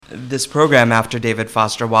this program after David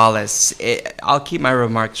Foster Wallace. I'll keep my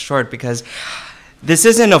remarks short because this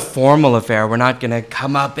isn't a formal affair. We're not going to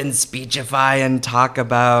come up and speechify and talk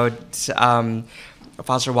about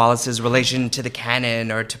Foster Wallace's relation to the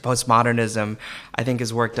canon or to postmodernism. I think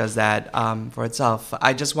his work does that for itself.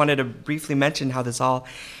 I just wanted to briefly mention how this all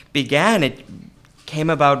began. It came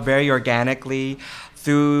about very organically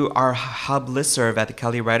through our hub listserv at the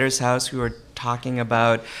Kelly Writers House. We were talking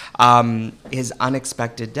about his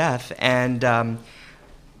unexpected death, and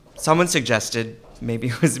someone suggested, maybe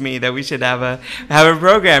it was me, that we should have a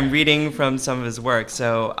program reading from some of his work.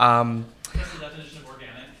 So, what's the definition of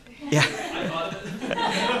organic? Yeah. I thought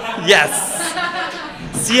Yes.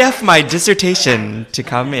 CF my dissertation to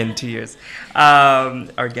come in 2 years.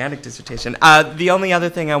 Organic dissertation. The only other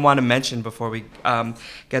thing I want to mention before we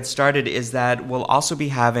get started is that we'll also be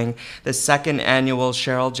having the second annual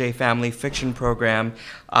Cheryl J. Family Fiction Program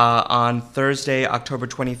on Thursday, October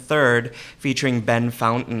 23rd, featuring Ben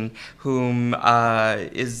Fountain, whom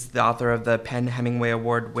is the author of the PEN/Hemingway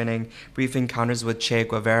Award-winning Brief Encounters with Che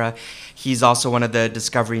Guevara. He's also one of the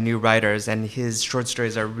Discovery New Writers, and his short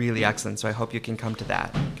stories are really excellent, so I hope you can come to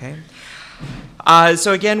that, okay?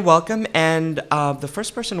 So again, welcome, and the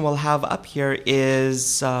first person we'll have up here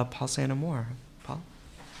is Paul Santamore. Paul?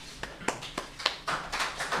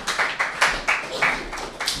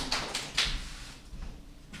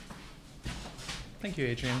 Thank you,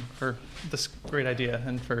 Adrian, for this great idea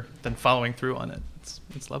and for then following through on it.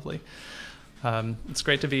 It's lovely. It's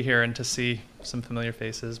great to be here and to see some familiar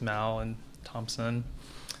faces, Mal and Thompson,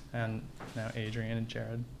 and now Adrian and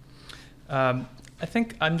Jared. I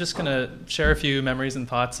think I'm just going to share a few memories and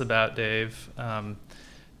thoughts about Dave.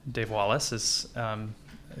 Dave Wallace, is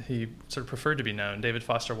he sort of preferred to be known. David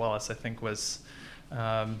Foster Wallace, I think, was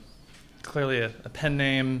clearly a pen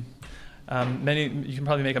name. You can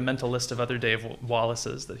probably make a mental list of other Dave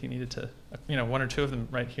Wallaces that he needed to, one or two of them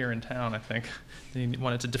right here in town, I think, that he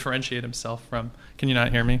wanted to differentiate himself from. Can you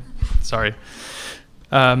not hear me? Sorry.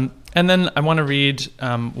 And then I want to read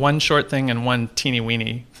one short thing and one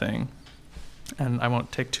teeny-weeny thing, and I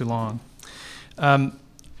won't take too long.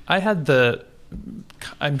 I had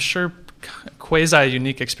I'm sure,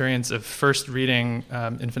 quasi-unique experience of first reading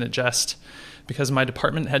Infinite Jest because my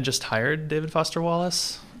department had just hired David Foster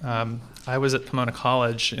Wallace. I was at Pomona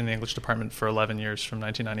College in the English department for 11 years, from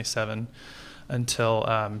 1997 until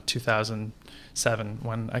 2007,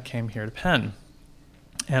 when I came here to Penn.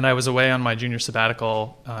 And I was away on my junior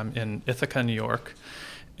sabbatical in Ithaca, New York,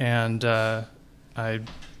 and I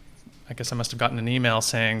guess I must have gotten an email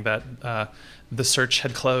saying that the search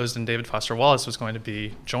had closed and David Foster Wallace was going to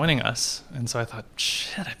be joining us. And so I thought,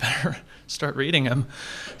 shit, I better start reading him.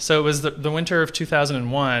 So it was the winter of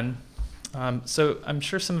 2001. So I'm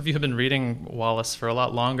sure some of you have been reading Wallace for a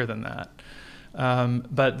lot longer than that.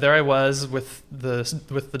 But there I was with the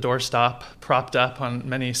doorstop propped up on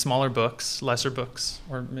many smaller books, lesser books,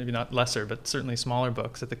 or maybe not lesser, but certainly smaller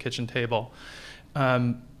books at the kitchen table,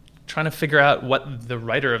 trying to figure out what the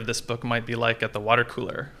writer of this book might be like at the water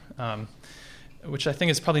cooler, which I think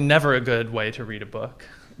is probably never a good way to read a book.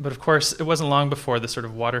 But of course, it wasn't long before the sort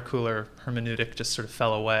of water cooler hermeneutic just sort of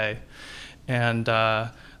fell away. And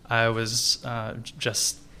I was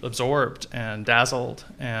just absorbed and dazzled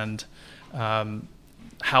and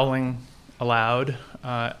howling aloud.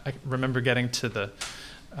 I remember getting to the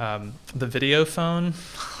video phone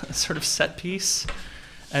sort of set piece,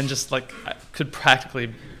 and just like I could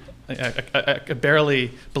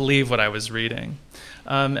barely believe what I was reading.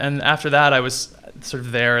 And after that, I was sort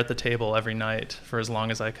of there at the table every night for as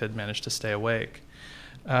long as I could manage to stay awake,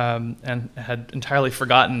 and had entirely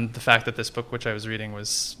forgotten the fact that this book, which I was reading,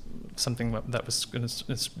 was something that was going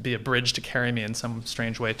to be a bridge to carry me in some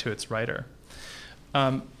strange way to its writer.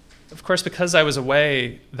 Of course, because I was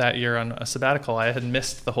away that year on a sabbatical, I had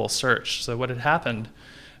missed the whole search. So what had happened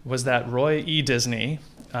was that Roy E. Disney,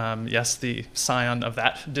 yes, the scion of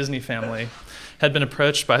that Disney family, had been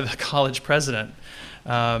approached by the college president.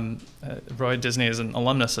 Roy Disney is an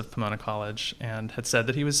alumnus of Pomona College, and had said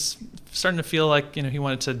that he was starting to feel like he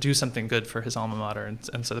wanted to do something good for his alma mater.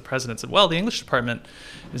 And so the president said, well, the English department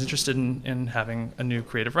is interested in having a new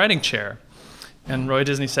creative writing chair. And Roy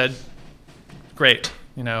Disney said, great,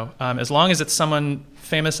 as long as it's someone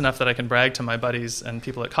famous enough that I can brag to my buddies and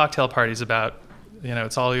people at cocktail parties about,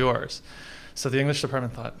 it's all yours. So the English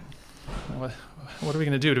department thought, what are we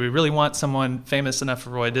going to do? Do we really want someone famous enough for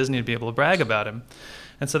Roy Disney to be able to brag about him?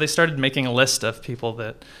 And so they started making a list of people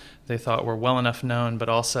that they thought were well enough known, but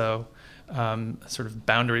also sort of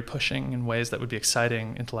boundary pushing in ways that would be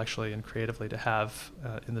exciting intellectually and creatively to have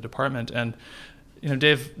in the department. And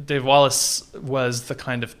Dave Wallace was the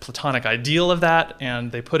kind of platonic ideal of that,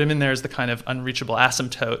 and they put him in there as the kind of unreachable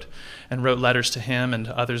asymptote and wrote letters to him and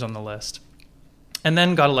to others on the list. And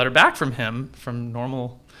then got a letter back from him from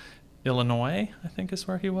Normal, Illinois, I think is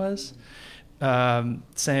where he was,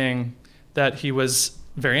 saying that he was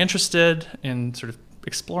very interested in sort of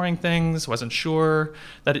exploring things, wasn't sure,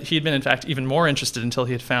 that he'd been in fact even more interested until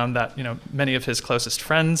he had found that many of his closest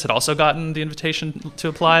friends had also gotten the invitation to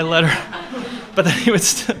apply letter, but then he would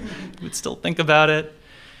still think about it.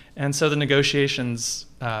 And so the negotiations,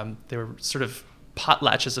 they were sort of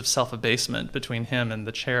potlatches of self-abasement between him and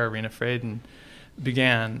the chair, Rena Fraden,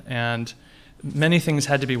 began, and many things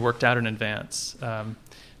had to be worked out in advance.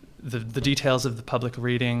 The details of the public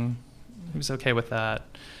reading, he was okay with that.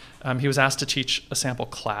 He was asked to teach a sample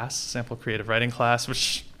creative writing class,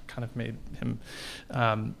 which kind of made him,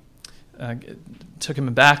 took him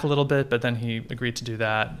aback a little bit, but then he agreed to do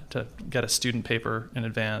that, to get a student paper in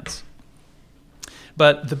advance.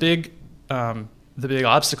 But the big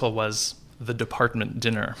obstacle was the department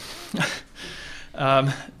dinner.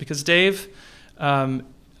 Because Dave,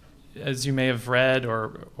 as you may have read,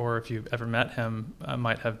 or if you've ever met him,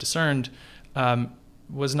 might have discerned,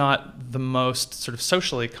 was not the most sort of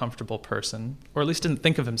socially comfortable person, or at least didn't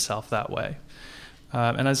think of himself that way.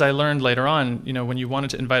 And as I learned later on, when you wanted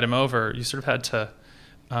to invite him over, you sort of had to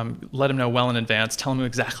let him know well in advance, tell him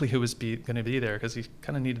exactly who was going to be there, because he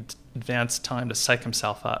kind of needed advance time to psych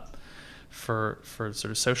himself up for sort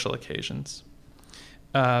of social occasions.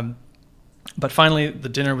 But finally, the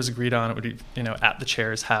dinner was agreed on. It would be, at the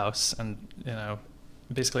chair's house, and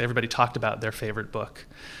basically everybody talked about their favorite book,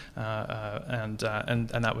 and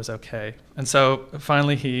that was okay. And so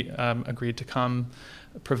finally, he agreed to come,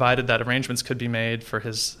 provided that arrangements could be made for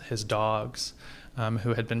his dogs,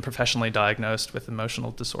 who had been professionally diagnosed with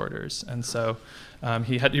emotional disorders. And so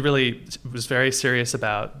he really was very serious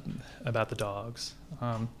about the dogs.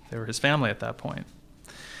 They were his family at that point.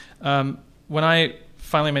 When I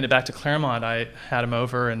finally made it back to Claremont, I had him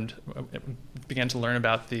over and began to learn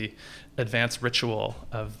about the advanced ritual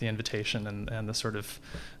of the invitation and the sort of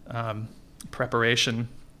preparation.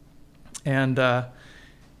 And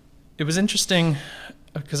it was interesting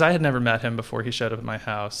because I had never met him before he showed up at my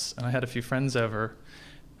house, and I had a few friends over.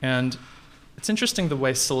 And it's interesting the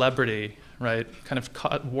way celebrity, right, kind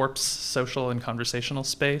of warps social and conversational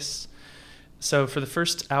space. So for the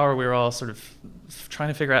first hour, we were all sort of trying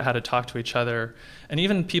to figure out how to talk to each other. And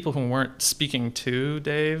even people who weren't speaking to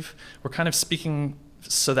Dave were kind of speaking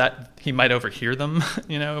so that he might overhear them.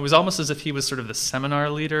 It was almost as if he was sort of the seminar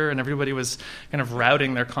leader, and everybody was kind of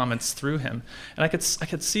routing their comments through him. And I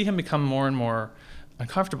could see him become more and more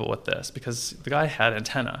uncomfortable with this, because the guy had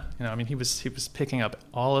antenna. He was picking up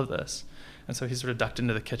all of this. And so he sort of ducked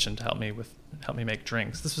into the kitchen to help me make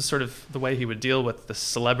drinks. This was sort of the way he would deal with the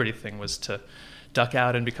celebrity thing, was to duck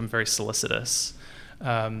out and become very solicitous.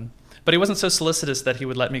 But he wasn't so solicitous that he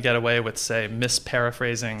would let me get away with, say,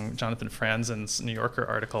 misparaphrasing Jonathan Franzen's New Yorker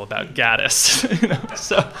article about Gaddis.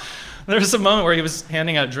 So there was a moment where he was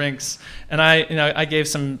handing out drinks, and I gave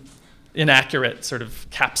some inaccurate sort of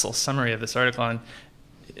capsule summary of this article, and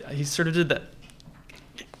he sort of did that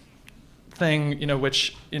thing,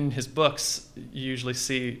 which in his books you usually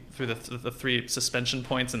see through the three suspension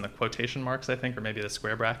points and the quotation marks, I think, or maybe the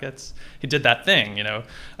square brackets. He did that thing, a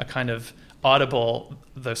kind of audible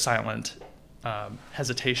though silent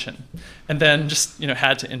hesitation, and then just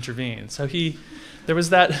had to intervene. So there was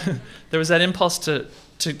that impulse to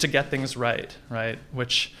get things right,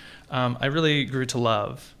 which I really grew to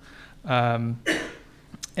love.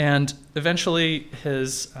 And eventually,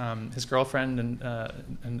 his girlfriend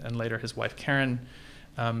and later his wife Karen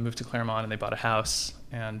moved to Claremont, and they bought a house.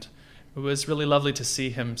 And it was really lovely to see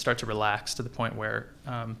him start to relax to the point where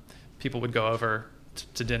people would go over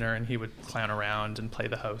to dinner, and he would clown around and play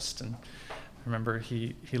the host. And I remember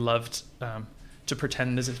he loved to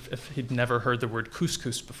pretend as if he'd never heard the word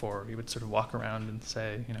couscous before. He would sort of walk around and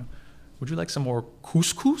say, "Would you like some more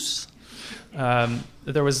couscous?"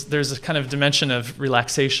 There's a kind of dimension of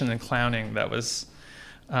relaxation and clowning that was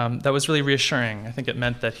really reassuring. I think it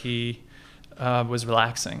meant that he was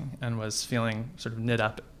relaxing and was feeling sort of knit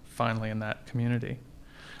up finally in that community.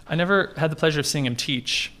 I never had the pleasure of seeing him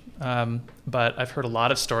teach, but I've heard a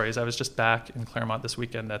lot of stories. I was just back in Claremont this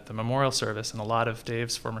weekend at the memorial service, and a lot of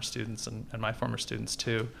Dave's former students and my former students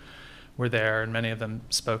too were there, and many of them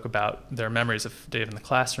spoke about their memories of Dave in the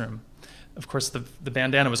classroom. Of course, the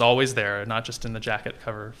bandana was always there, not just in the jacket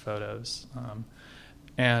cover photos.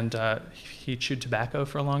 And he chewed tobacco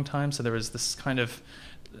for a long time, so there was this kind of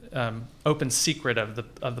open secret of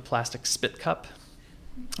the plastic spit cup,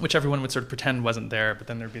 which everyone would sort of pretend wasn't there, but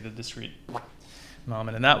then there'd be the discreet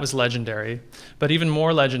moment, and that was legendary. But even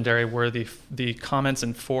more legendary were the comments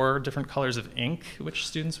in 4 different colors of ink which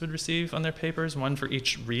students would receive on their papers, one for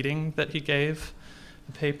each reading that he gave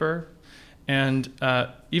the paper. And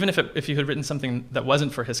even if you had written something that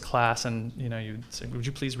wasn't for his class, and you'd say, "Would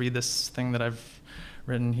you please read this thing that I've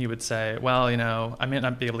written?" He would say, "Well, I may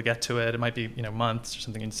not be able to get to it. It might be months or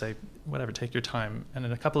something." And you'd say, "Whatever, take your time." And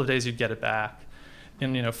in a couple of days, you'd get it back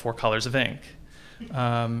in 4 colors of ink.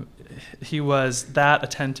 He was that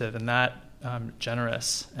attentive and that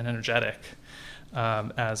generous and energetic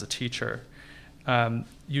as a teacher.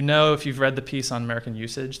 If you've read the piece on American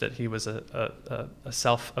usage, that he was a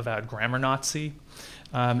self-avowed grammar Nazi,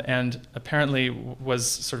 and apparently was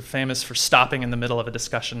sort of famous for stopping in the middle of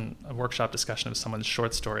a workshop discussion of someone's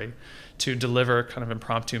short story to deliver kind of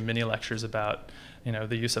impromptu mini lectures about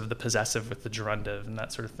the use of the possessive with the gerundive and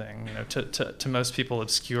that sort of thing, to most people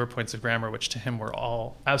obscure points of grammar, which to him were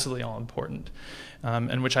absolutely all important,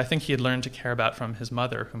 and which I think he had learned to care about from his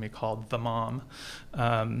mother, whom he called the mom.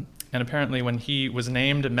 And apparently when he was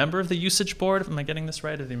named a member of the usage board, am I getting this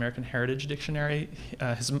right, of the American Heritage Dictionary,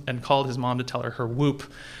 and called his mom to tell her whoop,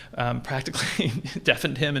 practically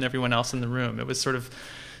deafened him and everyone else in the room. It was sort of,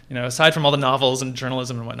 aside from all the novels and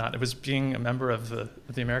journalism and whatnot, it was being a member of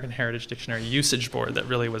the American Heritage Dictionary usage board that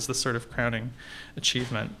really was the sort of crowning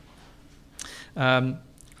achievement.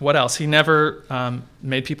 What else? He never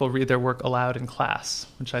made people read their work aloud in class,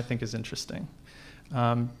 which I think is interesting.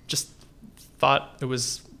 Just thought it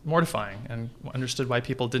was mortifying, and understood why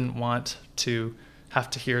people didn't want to have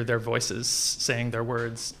to hear their voices saying their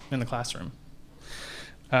words in the classroom.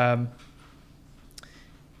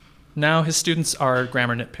 Now his students are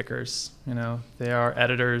grammar nitpickers. They are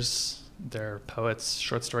editors, they're poets,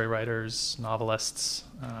 short story writers, novelists,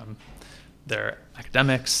 they're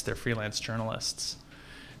academics, they're freelance journalists.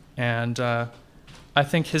 And I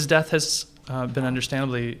think his death has been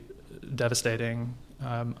understandably devastating.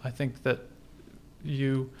 I think that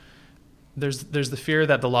there's the fear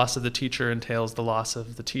that the loss of the teacher entails the loss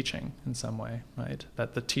of the teaching in some way, right?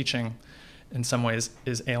 That the teaching in some ways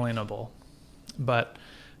is alienable. But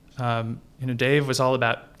Dave was all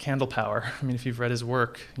about candle power. I mean, if you've read his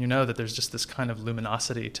work, you know that there's just this kind of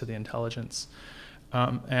luminosity to the intelligence.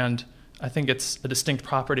 And I think it's a distinct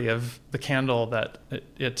property of the candle that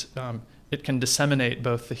it can disseminate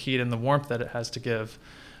both the heat and the warmth that it has to give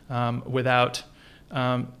without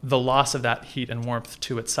the loss of that heat and warmth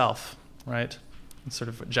to itself, right? It's sort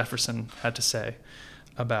of what Jefferson had to say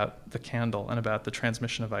about the candle and about the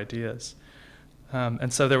transmission of ideas.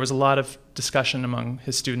 And so there was a lot of discussion among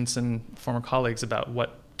his students and former colleagues about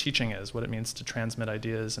what teaching is, what it means to transmit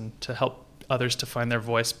ideas and to help others to find their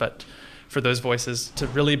voice, but for those voices to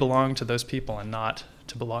really belong to those people and not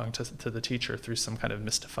to belong to the teacher through some kind of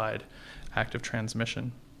mystified act of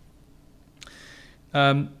transmission.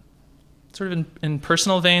 Sort of in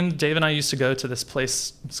personal vein, Dave and I used to go to this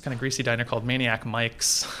place, this kind of greasy diner called Maniac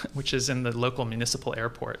Mike's, which is in the local municipal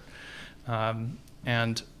airport.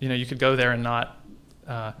 And you could go there and not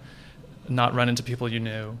run into people you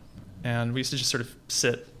knew. And we used to just sort of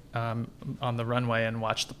sit on the runway and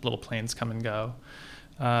watch the little planes come and go.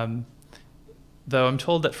 Though I'm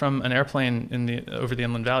told that from an airplane over the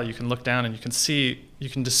Inland Valley, you can look down and you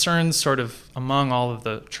can discern sort of among all of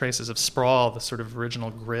the traces of sprawl, the sort of original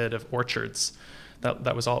grid of orchards.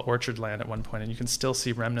 That was all orchard land at one point, and you can still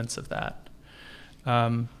see remnants of that.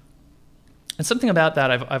 And something about that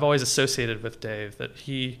I've always associated with Dave, that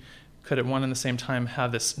he could at one and the same time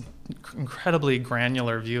have this incredibly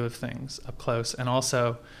granular view of things up close and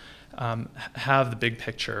also have the big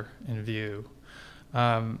picture in view.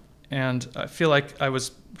 And I feel like I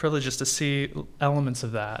was privileged just to see elements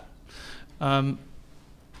of that.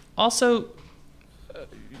 Also,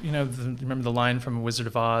 remember the line from Wizard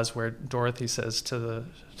of Oz where Dorothy says to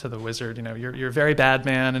the wizard, you're a very bad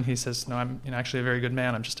man, and he says, no, I'm actually a very good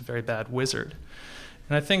man. I'm just a very bad wizard.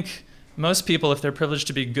 And I think most people, if they're privileged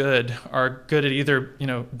to be good, are good at either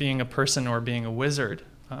being a person or being a wizard,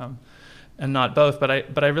 and not both. But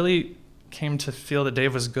I really came to feel that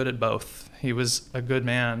Dave was good at both. He was a good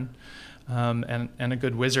man and a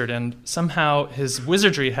good wizard, and somehow his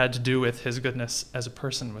wizardry had to do with his goodness as a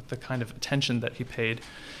person, with the kind of attention that he paid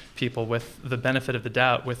people, with the benefit of the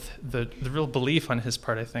doubt, with the real belief on his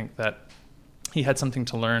part, I think, that he had something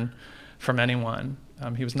to learn from anyone.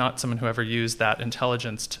 He was not someone who ever used that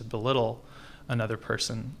intelligence to belittle another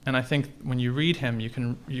person. And I think when you read him, you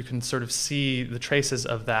can sort of see the traces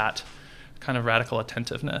of that kind of radical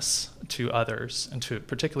attentiveness to others, and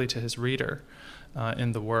particularly to his reader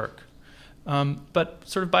in the work. But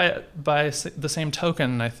sort of by the same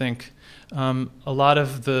token, I think a lot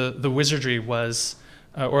of the wizardry was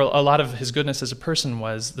or a lot of his goodness as a person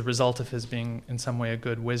was the result of his being in some way a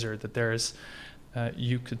good wizard, that there's,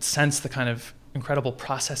 you could sense the kind of incredible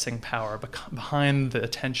processing power behind the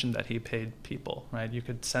attention that he paid people, right? You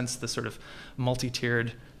could sense the sort of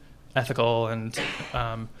multi-tiered ethical and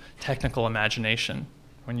technical imagination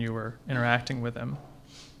when you were interacting with him.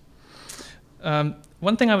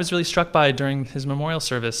 One thing I was really struck by during his memorial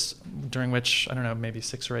service, during which, I don't know, maybe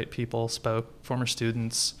 6 or 8 people spoke, former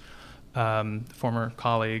students, former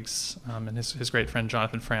colleagues, and his great friend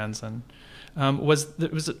Jonathan Franzen,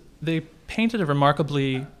 they painted a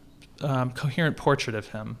remarkably coherent portrait of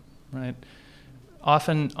him, right?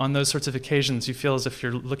 Often on those sorts of occasions, you feel as if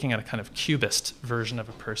you're looking at a kind of cubist version of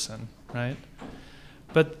a person, right?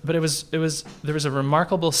 But there was a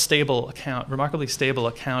remarkably stable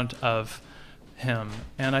account of him,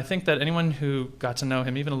 and I think that anyone who got to know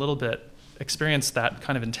him even a little bit experienced that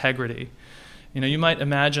kind of integrity. You know, you might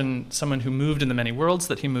imagine someone who moved in the many worlds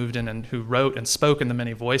that he moved in and who wrote and spoke in the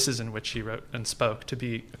many voices in which he wrote and spoke to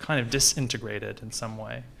be kind of disintegrated in some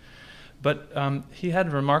way. But he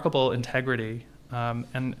had remarkable integrity,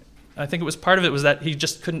 and I think part of it was that he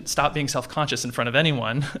just couldn't stop being self-conscious in front of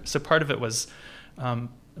anyone. So part of it was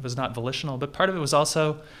not volitional, but part of it was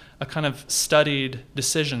also a kind of studied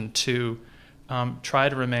decision to try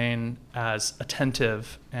to remain as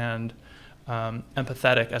attentive and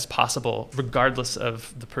empathetic as possible, regardless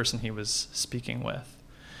of the person he was speaking with.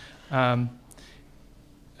 I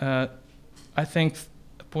think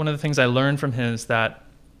one of the things I learned from him is that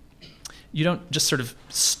you don't just sort of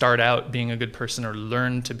start out being a good person or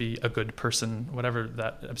learn to be a good person, whatever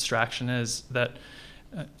that abstraction is. That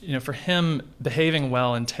for him, behaving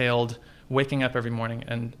well entailed waking up every morning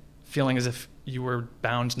and feeling as if you were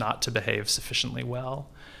bound not to behave sufficiently well,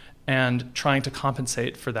 and trying to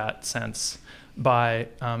compensate for that sense by,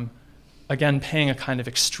 again, paying a kind of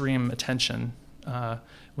extreme attention,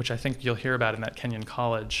 which I think you'll hear about in that Kenyon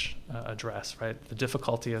College address, right? The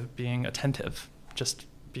difficulty of being attentive, just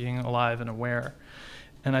being alive and aware.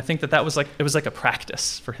 And I think that was like a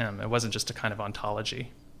practice for him. It wasn't just a kind of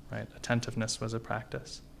ontology, right? Attentiveness was a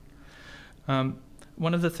practice.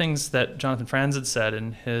 One of the things that Jonathan Franzen said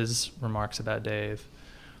in his remarks about Dave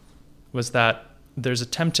was that there's a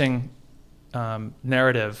tempting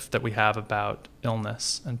narrative that we have about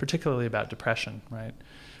illness, and particularly about depression, right?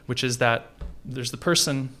 Which is that there's the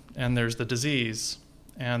person and there's the disease,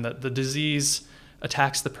 and that the disease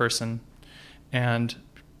attacks the person and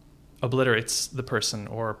obliterates the person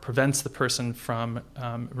or prevents the person from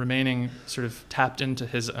remaining sort of tapped into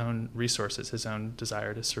his own resources, his own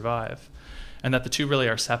desire to survive, and that the two really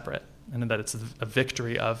are separate, and that it's a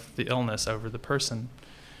victory of the illness over the person.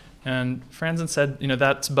 And Franzen said,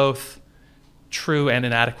 that's both true and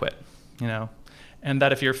inadequate, and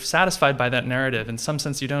that if you're satisfied by that narrative, in some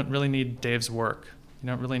sense, you don't really need Dave's work. You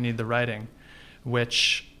don't really need the writing,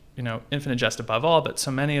 which, Infinite Jest above all, but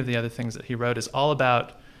so many of the other things that he wrote is all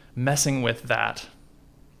about messing with that,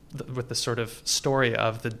 with the sort of story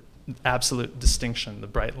of the absolute distinction, the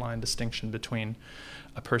bright line distinction between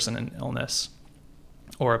a person and illness,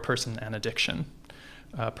 or a person and addiction,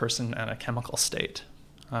 a person and a chemical state.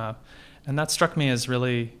 And that struck me as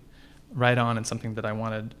really right on and something that I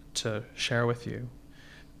wanted to share with you.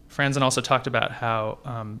 Franzen also talked about how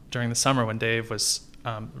during the summer when Dave was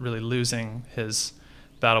really losing his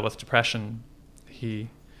battle with depression, they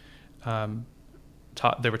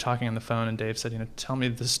were talking on the phone, and Dave said, tell me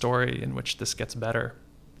the story in which this gets better.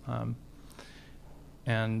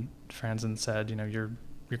 And Franzen said, you're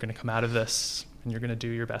going to come out of this and you're going to do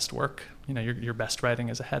your best work. Your best writing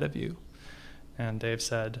is ahead of you. And Dave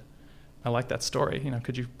said, I like that story.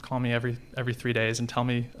 Could you call me every 3 days and tell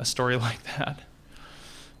me a story like that?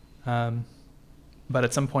 But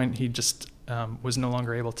at some point, he just was no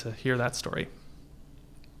longer able to hear that story.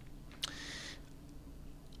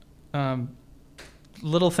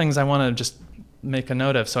 Little things I want to just make a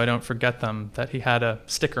note of so I don't forget them, that he had a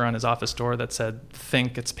sticker on his office door that said,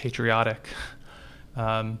 "Think it's patriotic,"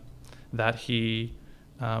 that he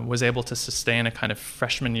was able to sustain a kind of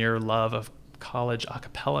freshman year love of college a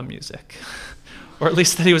cappella music, or at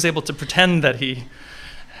least that he was able to pretend that he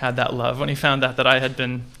had that love when he found out that I had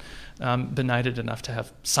been benighted enough to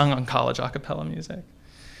have sung on college a cappella music.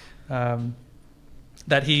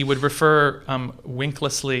 That he would refer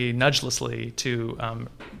winklessly, nudgelessly to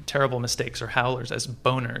terrible mistakes or howlers as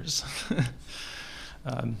boners.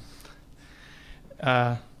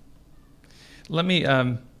 Let me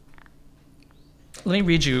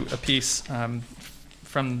read you a piece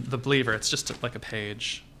from The Believer. It's just like a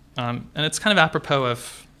page. And it's kind of apropos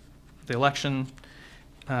of the election.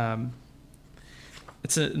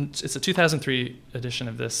 It's a 2003 edition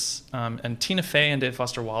of this, and Tina Fey and Dave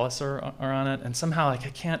Foster Wallace are on it, and somehow I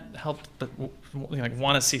can't help but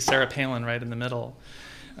want to see Sarah Palin right in the middle.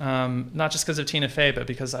 Not just because of Tina Fey, but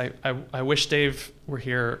because I wish Dave were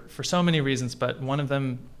here for so many reasons, but one of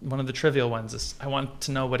the trivial ones is I want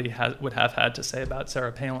to know what he would have had to say about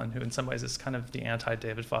Sarah Palin, who in some ways is kind of the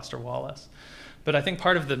anti-David Foster Wallace. But I think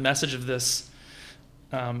part of the message of this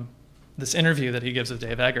this interview that he gives with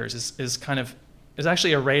Dave Eggers is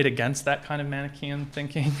actually a raid against that kind of Manichaean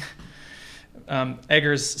thinking.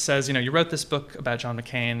 Eggers says, you wrote this book about John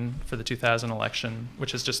McCain for the 2000 election,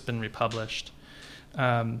 which has just been republished.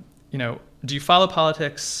 Do you follow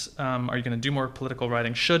politics? Are you going to do more political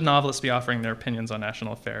writing? Should novelists be offering their opinions on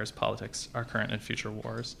national affairs, politics, our current and future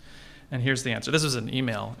wars? And here's the answer. This was an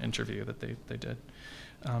email interview that they did.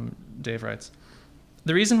 Dave writes,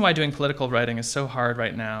 the reason why doing political writing is so hard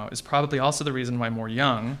right now is probably also the reason why more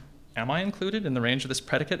young, am I included in the range of this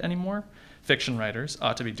predicate anymore? Fiction writers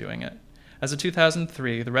ought to be doing it. As of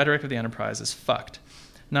 2003, the rhetoric of the enterprise is fucked.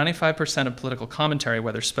 95% of political commentary,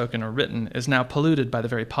 whether spoken or written, is now polluted by the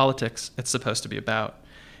very politics it's supposed to be about,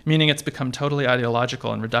 meaning it's become totally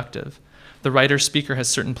ideological and reductive. The writer-speaker has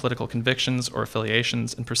certain political convictions or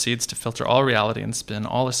affiliations and proceeds to filter all reality and spin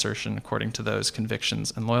all assertion according to those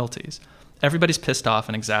convictions and loyalties. Everybody's pissed off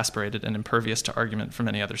and exasperated and impervious to argument from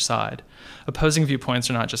any other side. Opposing viewpoints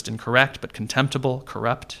are not just incorrect, but contemptible,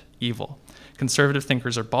 corrupt, evil. Conservative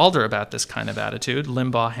thinkers are balder about this kind of attitude,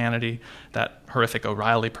 Limbaugh, Hannity, that horrific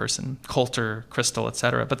O'Reilly person, Coulter, Kristol,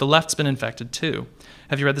 etc., but the left's been infected too.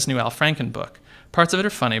 Have you read this new Al Franken book? Parts of it are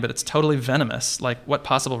funny, but it's totally venomous, like what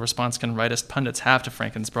possible response can rightist pundits have to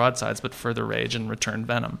Franken's broadsides but further rage and return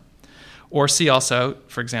venom? Or see also,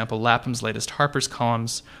 for example, Lapham's latest Harper's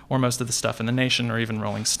columns, or most of the stuff in The Nation, or even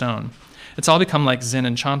Rolling Stone. It's all become like Zinn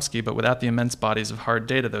and Chomsky, but without the immense bodies of hard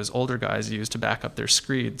data those older guys use to back up their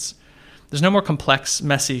screeds. There's no more complex,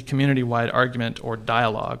 messy, community-wide argument or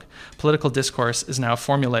dialogue. Political discourse is now a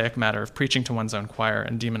formulaic matter of preaching to one's own choir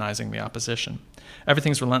and demonizing the opposition.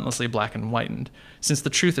 Everything's relentlessly black and whitened. Since the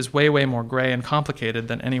truth is way, way more gray and complicated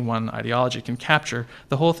than any one ideology can capture,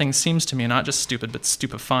 the whole thing seems to me not just stupid, but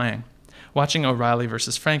stupefying. Watching O'Reilly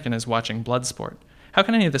versus Franken is watching Bloodsport. How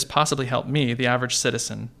can any of this possibly help me, the average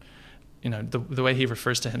citizen? The way he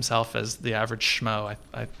refers to himself as the average schmo,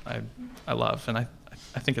 I love. And I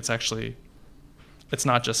think it's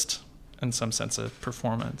not just, in some sense, a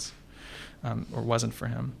performance, or wasn't for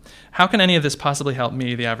him. How can any of this possibly help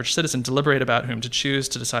me, the average citizen, deliberate about whom to choose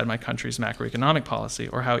to decide my country's macroeconomic policy,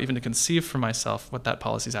 or how even to conceive for myself what that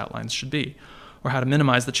policy's outlines should be? Or how to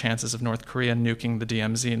minimize the chances of North Korea nuking the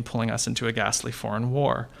DMZ and pulling us into a ghastly foreign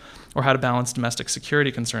war, or how to balance domestic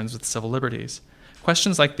security concerns with civil liberties.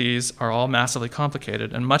 Questions like these are all massively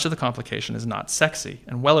complicated, and much of the complication is not sexy,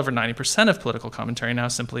 and well over 90% of political commentary now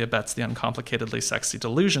simply abets the uncomplicatedly sexy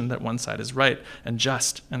delusion that one side is right and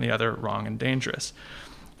just, and the other wrong and dangerous,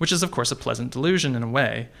 which is of course a pleasant delusion in a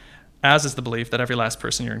way, as is the belief that every last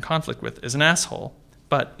person you're in conflict with is an asshole.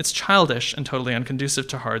 But it's childish and totally unconducive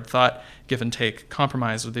to hard thought, give and take,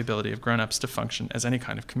 compromise with the ability of grown-ups to function as any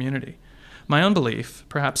kind of community. My own belief,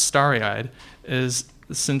 perhaps starry-eyed, is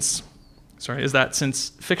that since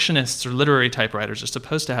fictionists or literary typewriters are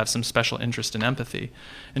supposed to have some special interest in empathy,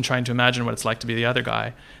 in trying to imagine what it's like to be the other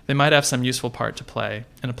guy, they might have some useful part to play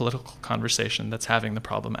in a political conversation that's having the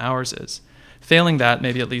problem ours is. Failing that,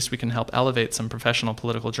 maybe at least we can help elevate some professional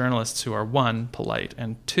political journalists who are, 1, polite,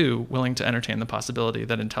 and 2, willing to entertain the possibility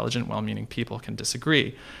that intelligent, well-meaning people can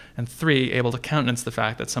disagree, and 3, able to countenance the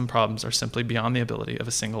fact that some problems are simply beyond the ability of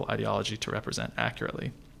a single ideology to represent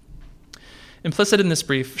accurately. Implicit in this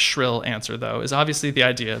brief, shrill answer, though, is obviously the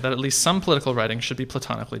idea that at least some political writing should be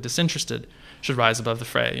platonically disinterested, should rise above the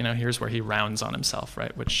fray. Here's where he rounds on himself,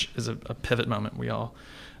 right, which is a pivot moment we all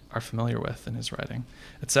are familiar with in his writing,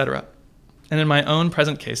 etc. And in my own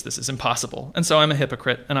present case, this is impossible, and so I'm a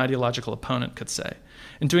hypocrite, an ideological opponent could say.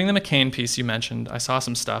 In doing the McCain piece you mentioned, I saw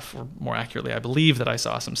some stuff, or more accurately, I believe that I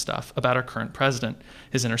saw some stuff, about our current president,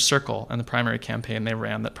 his inner circle, and the primary campaign they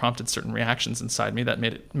ran that prompted certain reactions inside me that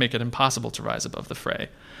make it impossible to rise above the fray.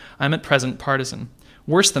 I'm at present partisan.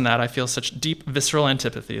 Worse than that, I feel such deep, visceral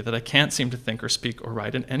antipathy that I can't seem to think or speak or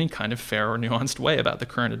write in any kind of fair or nuanced way about the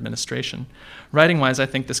current administration. Writing-wise, I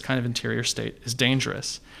think this kind of interior state is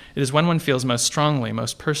dangerous. It is when one feels most strongly,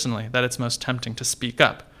 most personally, that it's most tempting to speak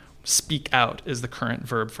up, Speak out is the current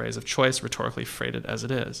verb phrase of choice, rhetorically freighted as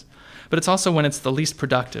it is. But it's also when it's the least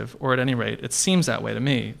productive, or at any rate, it seems that way to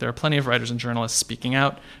me. There are plenty of writers and journalists speaking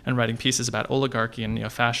out and writing pieces about oligarchy and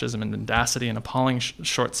neo-fascism and mendacity and appalling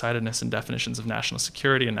short-sightedness and definitions of national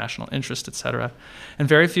security and national interest, etc. And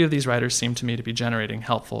very few of these writers seem to me to be generating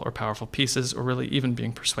helpful or powerful pieces, or really even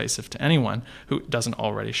being persuasive to anyone who doesn't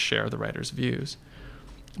already share the writer's views.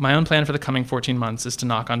 My own plan for the coming 14 months is to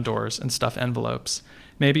knock on doors and stuff envelopes,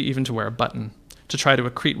 maybe even to wear a button, to try to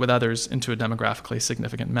accrete with others into a demographically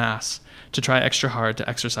significant mass, to try extra hard to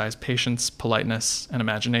exercise patience, politeness, and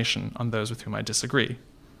imagination on those with whom I disagree,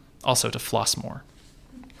 also to floss more.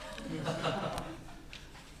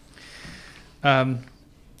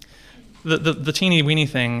 The teeny weeny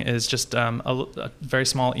thing is just a very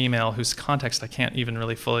small email whose context I can't even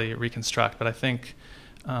really fully reconstruct, but I think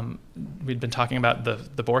we'd been talking about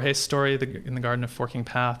the Borges story in the Garden of Forking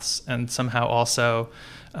Paths, and somehow also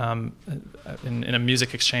in a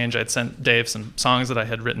music exchange, I'd sent Dave some songs that I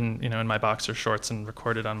had written, in my boxer shorts and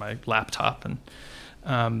recorded on my laptop,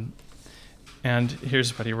 and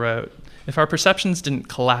here's what he wrote. If our perceptions didn't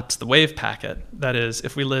collapse the wave packet, that is,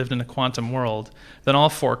 if we lived in a quantum world, then all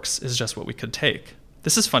forks is just what we could take.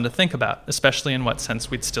 This is fun to think about, especially in what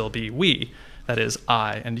sense we'd still be we, that is,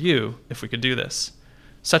 I and you, if we could do this.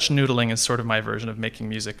 Such noodling is sort of my version of making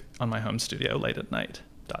music on my home studio late at night, ...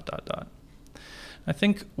 I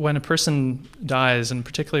think when a person dies, and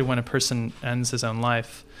particularly when a person ends his own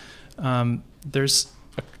life, there's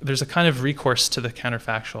a kind of recourse to the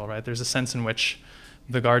counterfactual, right? There's a sense in which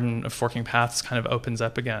the Garden of Forking Paths kind of opens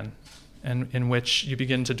up again, and in which you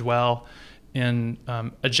begin to dwell in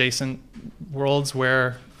adjacent worlds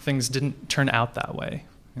where things didn't turn out that way,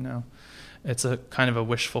 It's a kind of a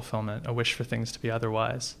wish fulfillment, a wish for things to be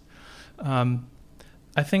otherwise.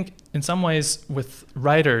 I think in some ways with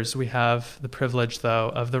writers, we have the privilege, though,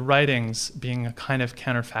 of the writings being a kind of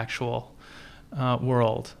counterfactual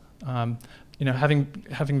world.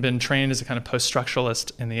 Having been trained as a kind of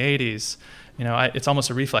post-structuralist in the 80s, it's almost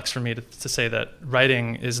a reflex for me to say that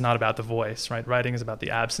writing is not about the voice, right? Writing is about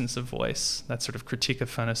the absence of voice, that sort of critique of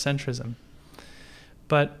phonocentrism.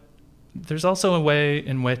 But there's also a way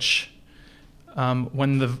in which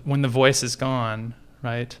when the voice is gone,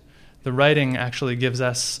 right, the writing actually gives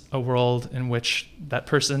us a world in which that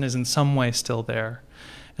person is in some way still there.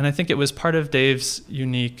 And I think it was part of Dave's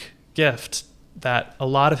unique gift that a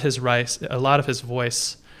lot of his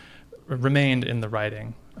voice remained in the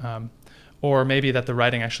writing, or maybe that the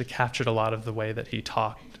writing actually captured a lot of the way that he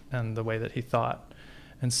talked and the way that he thought.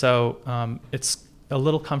 And so it's a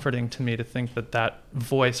little comforting to me to think that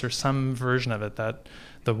voice, or some version of it, that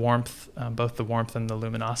the warmth, both the warmth and the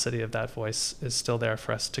luminosity of that voice, is still there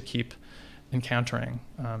for us to keep encountering,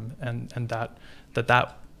 and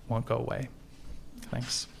that won't go away.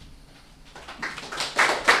 Thanks.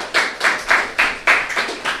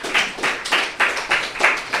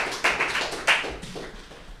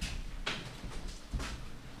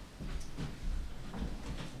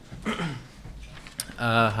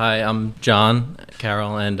 Hi, I'm John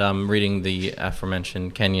Carroll, and I'm reading the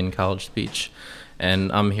aforementioned Kenyon College speech.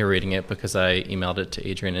 And I'm here reading it because I emailed it to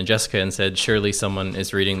Adrian and Jessica and said, surely someone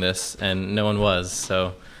is reading this, and no one was,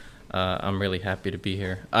 so I'm really happy to be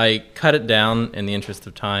here. I cut it down in the interest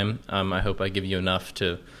of time. I hope I give you enough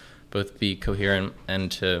to both be coherent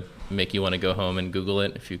and to make you want to go home and Google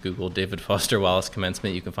it. If you Google David Foster Wallace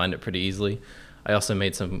commencement, you can find it pretty easily. I also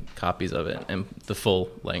made some copies of it, and the full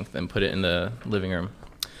length, and put it in the living room.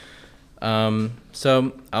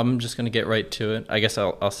 So I'm just going to get right to it. I guess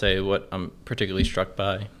I'll say what I'm particularly struck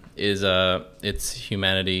by is its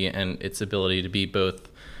humanity and its ability to be both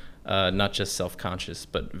not just self-conscious,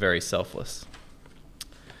 but very selfless.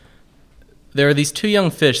 There are these two young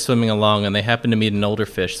fish swimming along, and they happen to meet an older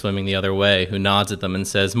fish swimming the other way, who nods at them and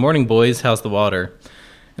says, "Morning, boys, how's the water?"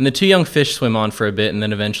 And the two young fish swim on for a bit, and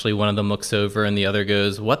then eventually one of them looks over and the other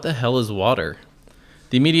goes, "What the hell is water?"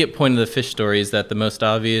 The immediate point of the fish story is that the most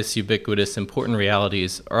obvious, ubiquitous, important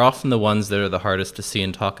realities are often the ones that are the hardest to see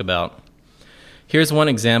and talk about. Here's one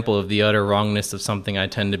example of the utter wrongness of something I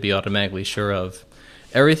tend to be automatically sure of.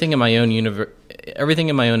 Everything in my own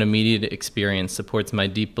immediate experience supports my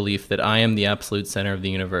deep belief that I am the absolute center of the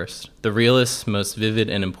universe, the realest, most vivid,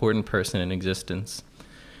 and important person in existence.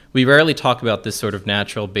 We rarely talk about this sort of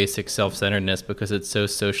natural, basic self-centeredness because it's so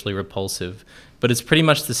socially repulsive, but it's pretty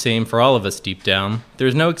much the same for all of us deep down.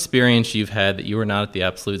 There's no experience you've had that you are not at the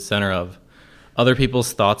absolute center of. Other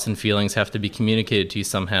people's thoughts and feelings have to be communicated to you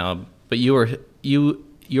somehow, but your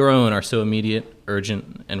own are so immediate,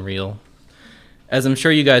 urgent, and real. As I'm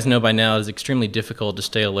sure you guys know by now, it is extremely difficult to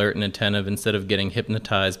stay alert and attentive instead of getting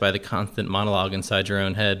hypnotized by the constant monologue inside your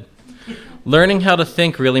own head. Learning how to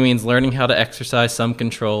think really means learning how to exercise some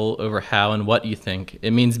control over how and what you think.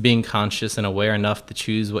 It means being conscious and aware enough to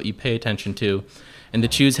choose what you pay attention to and to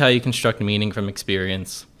choose how you construct meaning from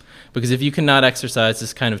experience. Because if you cannot exercise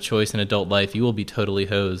this kind of choice in adult life, you will be totally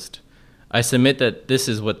hosed. I submit that this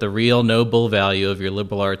is what the real no-bull value of your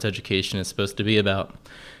liberal arts education is supposed to be about.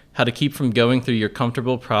 How to keep from going through your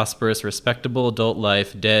comfortable, prosperous, respectable adult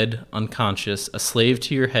life dead, unconscious, a slave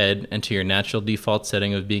to your head and to your natural default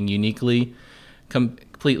setting of being uniquely,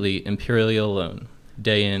 completely, imperially alone,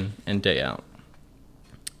 day in and day out.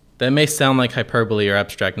 That may sound like hyperbole or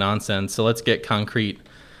abstract nonsense, so let's get concrete.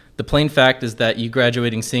 The plain fact is that you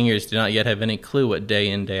graduating seniors do not yet have any clue what day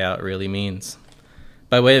in, day out really means.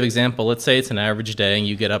 By way of example, let's say it's an average day and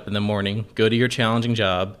you get up in the morning, go to your challenging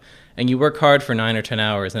job, and you work hard for 9 or 10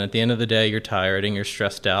 hours, and at the end of the day, you're tired and you're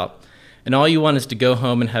stressed out. And all you want is to go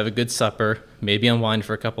home and have a good supper, maybe unwind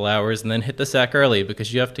for a couple hours, and then hit the sack early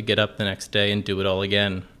because you have to get up the next day and do it all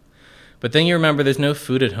again. But then you remember there's no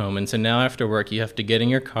food at home, and so now after work, you have to get in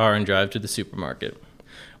your car and drive to the supermarket.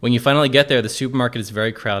 When you finally get there, the supermarket is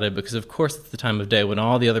very crowded because, of course, it's the time of day when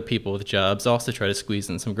all the other people with jobs also try to squeeze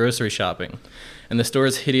in some grocery shopping. And the store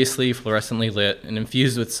is hideously, fluorescently lit and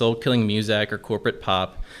infused with soul-killing music or corporate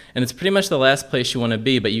pop. And it's pretty much the last place you want to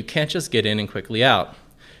be, but you can't just get in and quickly out.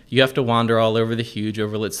 You have to wander all over the huge,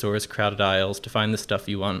 overlit store's crowded aisles to find the stuff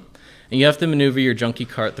you want. And you have to maneuver your junky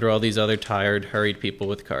cart through all these other tired, hurried people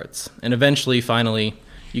with carts. And eventually, finally,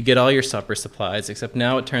 you get all your supper supplies, except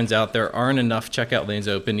now it turns out there aren't enough checkout lanes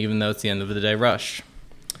open, even though it's the end of the day rush.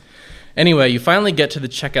 Anyway, you finally get to the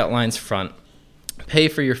checkout line's front, pay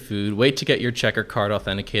for your food, wait to get your checker card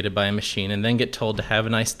authenticated by a machine, and then get told to have a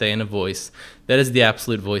nice day in a voice that is the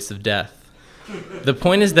absolute voice of death. The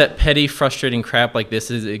point is that petty, frustrating crap like this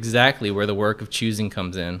is exactly where the work of choosing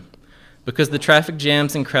comes in. Because the traffic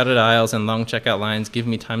jams and crowded aisles and long checkout lines give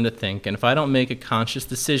me time to think, and if I don't make a conscious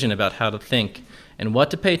decision about how to think and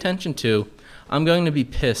what to pay attention to, I'm going to be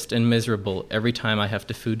pissed and miserable every time I have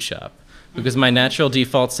to food shop. Because my natural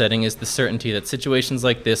default setting is the certainty that situations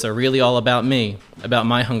like this are really all about me, about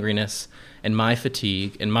my hungriness and my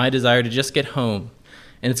fatigue and my desire to just get home.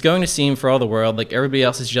 And it's going to seem for all the world like everybody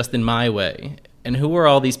else is just in my way. And who are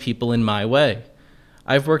all these people in my way?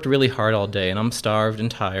 I've worked really hard all day and I'm starved and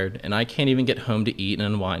tired and I can't even get home to eat and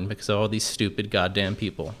unwind because of all these stupid goddamn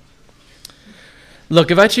people. Look,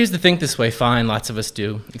 if I choose to think this way, fine, lots of us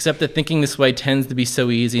do. Except that thinking this way tends to be so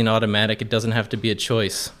easy and automatic it doesn't have to be a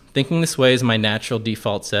choice. Thinking this way is my natural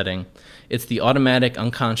default setting. It's the automatic,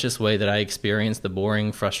 unconscious way that I experience the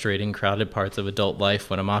boring, frustrating, crowded parts of adult life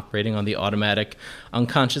when I'm operating on the automatic,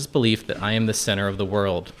 unconscious belief that I am the center of the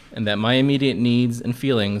world, and that my immediate needs and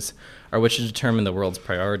feelings are what should determine the world's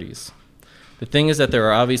priorities. The thing is that there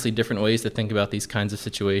are obviously different ways to think about these kinds of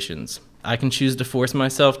situations. I can choose to force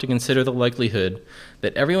myself to consider the likelihood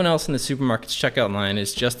that everyone else in the supermarket's checkout line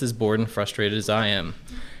is just as bored and frustrated as I am,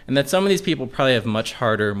 and that some of these people probably have much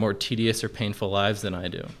harder, more tedious or painful lives than I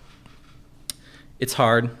do. It's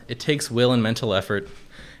hard, it takes will and mental effort,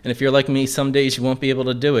 and if you're like me, some days you won't be able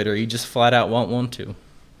to do it or you just flat out won't want to.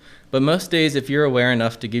 But most days, if you're aware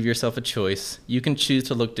enough to give yourself a choice, you can choose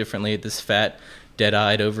to look differently at this fat,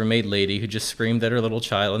 dead-eyed, overmade lady who just screamed at her little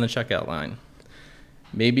child in the checkout line.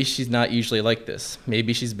 Maybe she's not usually like this.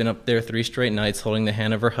 Maybe she's been up there 3 straight nights holding the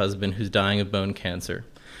hand of her husband who's dying of bone cancer.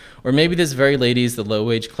 Or maybe this very lady is the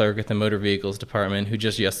low-wage clerk at the motor vehicles department who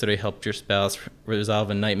just yesterday helped your spouse resolve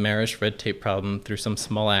a nightmarish red tape problem through some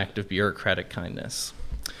small act of bureaucratic kindness.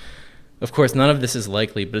 Of course, none of this is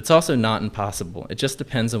likely, but it's also not impossible. It just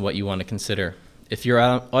depends on what you want to consider. If you're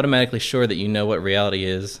automatically sure that you know what reality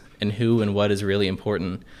is and who and what is really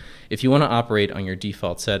important, if you want to operate on your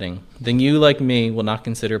default setting, then you, like me, will not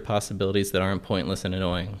consider possibilities that aren't pointless and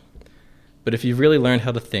annoying. But if you've really learned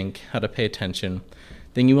how to think, how to pay attention,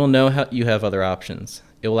 then you will know how you have other options.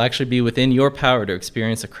 It will actually be within your power to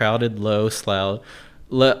experience a crowded, loud,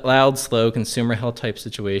 slow, consumer hell type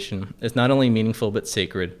situation as not only meaningful but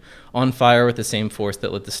sacred, on fire with the same force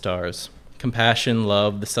that lit the stars. Compassion,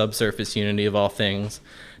 love, the subsurface unity of all things.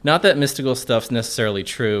 Not that mystical stuff's necessarily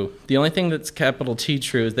true. The only thing that's capital T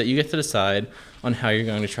true is that you get to decide on how you're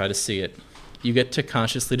going to try to see it. You get to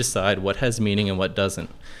consciously decide what has meaning and what doesn't.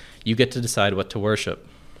 You get to decide what to worship.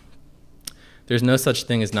 There's no such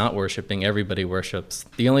thing as not worshiping. Everybody worships.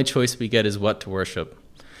 The only choice we get is what to worship.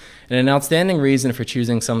 And an outstanding reason for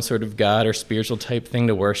choosing some sort of God or spiritual type thing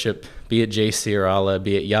to worship, be it JC or Allah,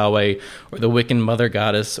 be it Yahweh, or the Wiccan Mother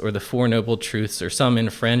Goddess, or the Four Noble Truths, or some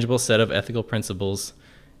infrangible set of ethical principles,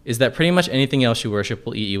 is that pretty much anything else you worship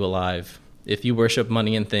will eat you alive. If you worship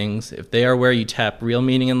money and things, if they are where you tap real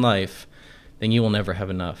meaning in life, then you will never have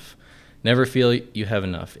enough. Never feel you have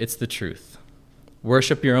enough. It's the truth.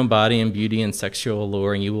 Worship your own body and beauty and sexual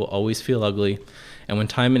allure, and you will always feel ugly. And when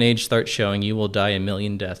time and age start showing, you will die a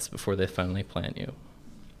million deaths before they finally plant you.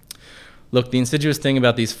 Look, the insidious thing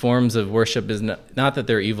about these forms of worship is not that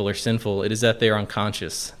they're evil or sinful, it is that they are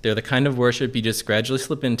unconscious. They're the kind of worship you just gradually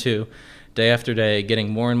slip into day after day, getting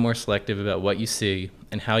more and more selective about what you see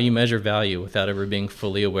and how you measure value without ever being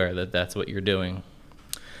fully aware that that's what you're doing.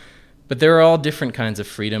 But there are all different kinds of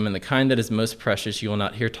freedom, and the kind that is most precious you will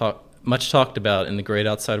not hear much talked about in the great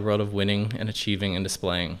outside world of winning and achieving and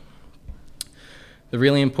displaying. The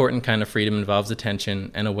really important kind of freedom involves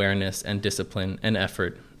attention and awareness and discipline and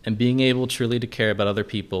effort, and being able truly to care about other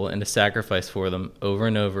people and to sacrifice for them over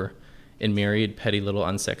and over in myriad petty little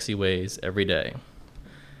unsexy ways every day.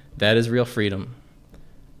 That is real freedom.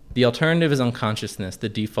 The alternative is unconsciousness, the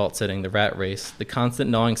default setting, the rat race, the constant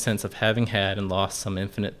gnawing sense of having had and lost some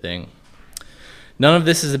infinite thing. None of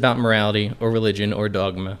this is about morality or religion or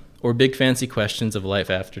dogma or big fancy questions of life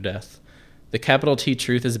after death. The capital T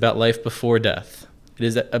truth is about life before death. It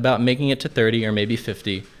is about making it to 30 or maybe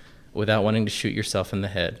 50 without wanting to shoot yourself in the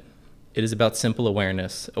head. It is about simple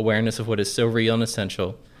awareness of what is so real and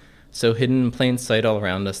essential, so hidden in plain sight all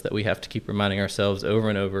around us that we have to keep reminding ourselves over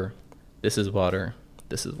and over, this is water,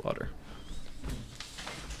 this is water.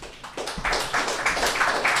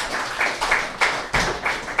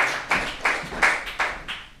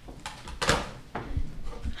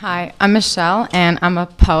 Hi, I'm Michelle, and I'm a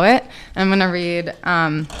poet. I'm going to read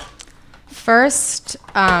first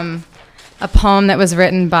a poem that was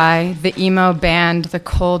written by the emo band, the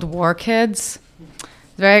Cold War Kids.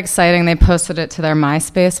 It's very exciting. They posted it to their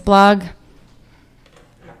MySpace blog,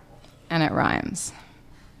 and it rhymes.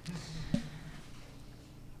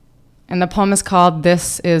 And the poem is called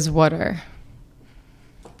This Is Water.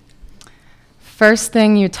 First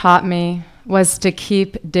thing you taught me was to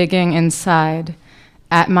keep digging inside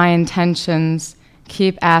at my intentions,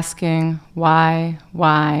 keep asking why.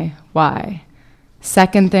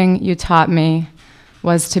 Second thing you taught me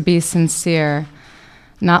was to be sincere,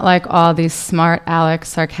 not like all these smart aleck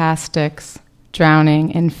sarcastics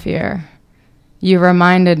drowning in fear. You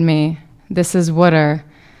reminded me this is water,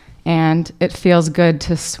 and it feels good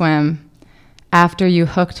to swim. After you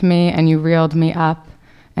hooked me and you reeled me up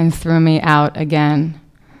and threw me out again.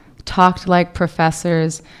 Talked like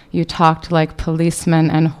professors, you talked like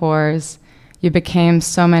policemen and whores. You became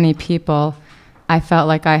so many people, I felt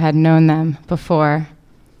like I had known them before.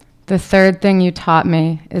 The third thing you taught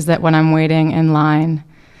me is that when I'm waiting in line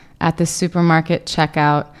at the supermarket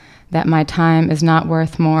checkout, that my time is not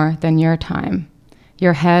worth more than your time.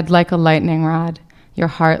 Your head like a lightning rod, your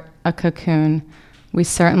heart a cocoon. We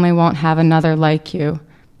certainly won't have another like you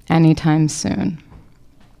anytime soon.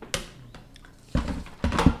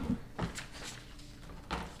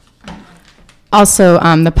 Also,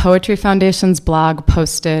 the Poetry Foundation's blog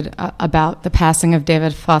posted about the passing of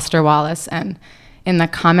David Foster Wallace, and in the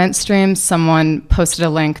comment stream, someone posted a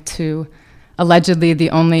link to allegedly the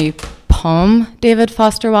only poem David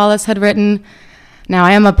Foster Wallace had written. Now,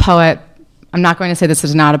 I am a poet. I'm not going to say this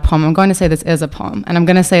is not a poem. I'm going to say this is a poem, and I'm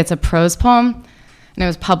going to say it's a prose poem, and it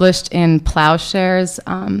was published in Plowshares.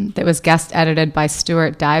 That was guest edited by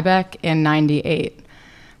Stuart Dybek in '98.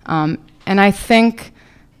 And I think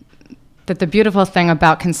that the beautiful thing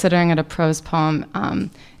about considering it a prose poem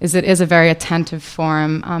is it is a very attentive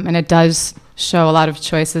form, and it does show a lot of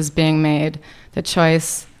choices being made.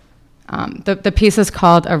 The piece is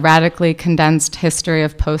called A Radically Condensed History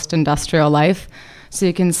of Post-Industrial Life. So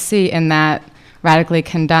you can see in that radically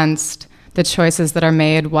condensed the choices that are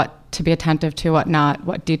made, what to be attentive to, what not,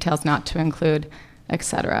 what details not to include,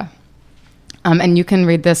 etc. And you can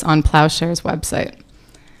read this on Plowshare's website.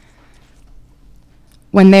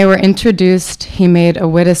 When they were introduced, he made a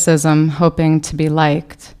witticism, hoping to be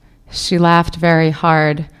liked. She laughed very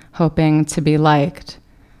hard, hoping to be liked.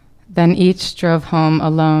 Then each drove home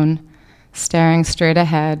alone, staring straight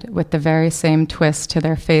ahead with the very same twist to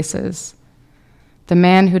their faces. The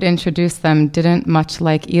man who'd introduced them didn't much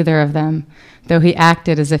like either of them, though he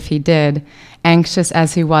acted as if he did, anxious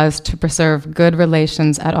as he was to preserve good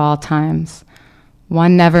relations at all times.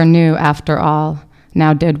 One never knew, after all,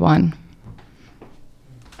 now did one.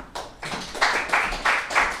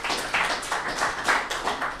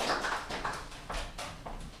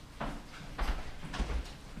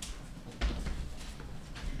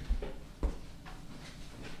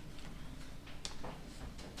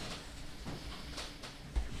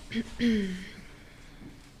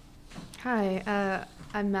 Hi,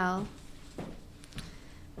 I'm Mel.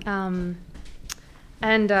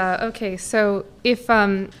 And okay, so if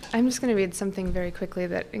I'm just going to read something very quickly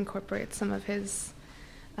that incorporates some of his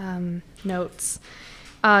notes.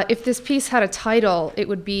 If this piece had a title, it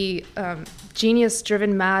would be Genius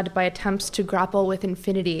Driven Mad by Attempts to Grapple with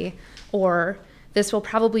Infinity, or This Will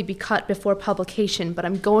Probably Be Cut Before Publication, but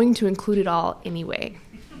I'm going to include it all anyway.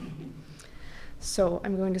 So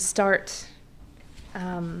I'm going to start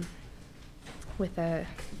with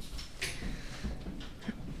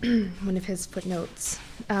one of his footnotes.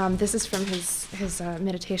 This is from his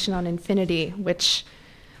meditation on infinity, which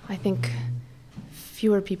I think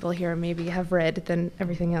fewer people here maybe have read than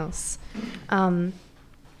everything else.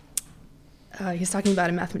 He's talking about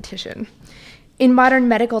a mathematician. In modern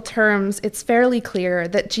medical terms, it's fairly clear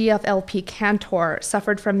that GFLP Cantor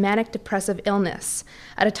suffered from manic depressive illness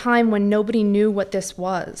at a time when nobody knew what this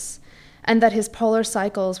was, and that his polar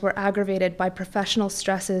cycles were aggravated by professional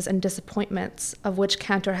stresses and disappointments, of which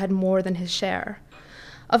Cantor had more than his share.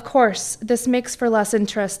 Of course, this makes for less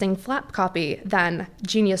interesting flap copy than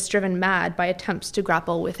Genius Driven Mad by Attempts to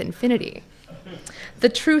Grapple with Infinity. The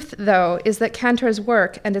truth, though, is that Cantor's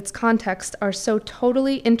work and its context are so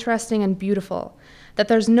totally interesting and beautiful that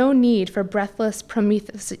there's no need for breathless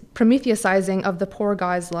Prometheusizing of the poor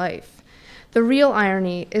guy's life. The real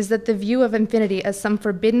irony is that the view of infinity as some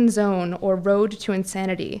forbidden zone or road to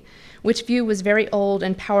insanity, which view was very old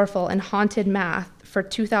and powerful and haunted math for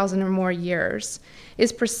 2,000 or more years,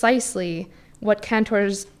 is precisely what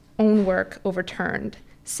Cantor's own work overturned.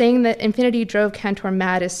 Saying that infinity drove Cantor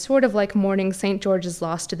mad is sort of like mourning St. George's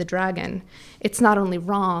loss to the dragon. It's not only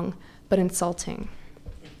wrong, but insulting.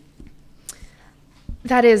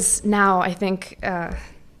 That is now, I think, a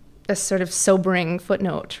sort of sobering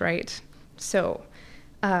footnote, right? So,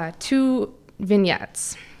 2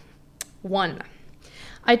 vignettes. 1.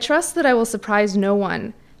 I trust that I will surprise no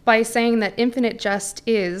one by saying that Infinite Jest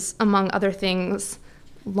is, among other things,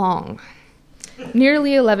 long.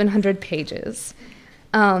 Nearly 1,100 pages.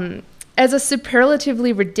 As a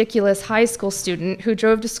superlatively ridiculous high school student who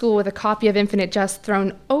drove to school with a copy of Infinite Jest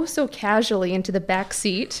thrown oh so casually into the back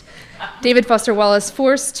seat, David Foster Wallace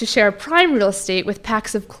forced to share prime real estate with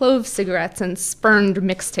packs of clove cigarettes and spurned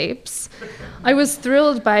mixtapes, I was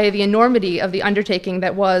thrilled by the enormity of the undertaking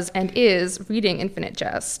that was and is reading Infinite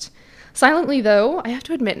Jest. Silently, though, I have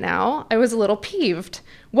to admit now, I was a little peeved.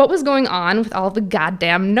 What was going on with all the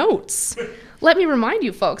goddamn notes? Let me remind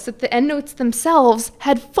you folks that the endnotes themselves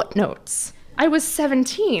had footnotes. I was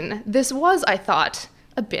 17. This was, I thought,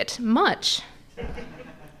 a bit much.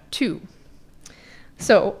 2.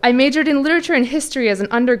 So, I majored in literature and history as an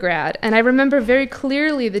undergrad, and I remember very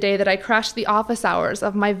clearly the day that I crashed the office hours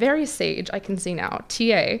of my very sage, I can see now,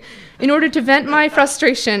 TA, in order to vent my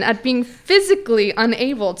frustration at being physically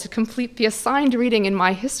unable to complete the assigned reading in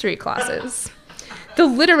my history classes. The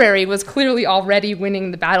literary was clearly already winning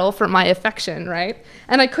the battle for my affection, right?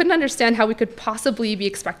 And I couldn't understand how we could possibly be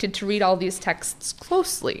expected to read all these texts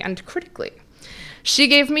closely and critically. She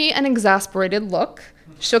gave me an exasperated look,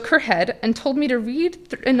 shook her head, and told me to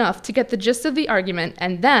read enough to get the gist of the argument,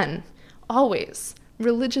 and then, always,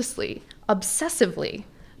 religiously, obsessively,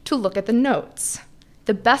 to look at the notes.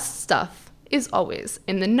 The best stuff is always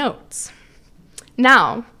in the notes.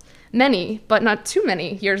 Now, many, but not too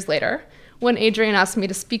many, years later, when Adrian asked me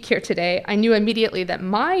to speak here today, I knew immediately that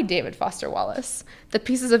my David Foster Wallace, the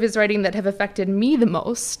pieces of his writing that have affected me the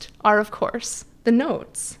most, are, of course, the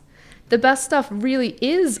notes. The best stuff really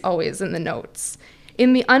is always in the notes,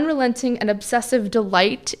 in the unrelenting and obsessive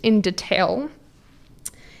delight in detail,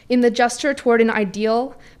 in the gesture toward an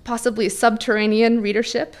ideal, possibly subterranean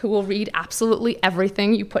readership who will read absolutely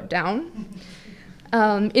everything you put down,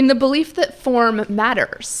 in the belief that form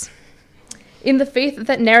matters, in the faith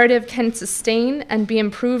that narrative can sustain and be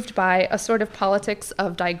improved by a sort of politics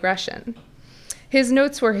of digression. His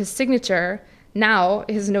notes were his signature. Now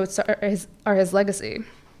his notes are his legacy.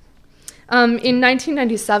 In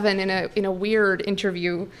 1997, in a weird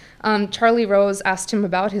interview, Charlie Rose asked him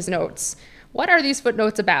about his notes. What are these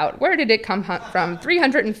footnotes about? Where did it come from?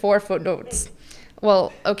 304 footnotes.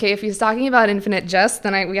 Well, okay, if he's talking about Infinite Jest,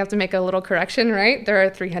 then we have to make a little correction, right? There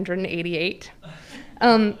are 388.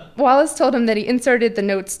 Wallace told him that he inserted the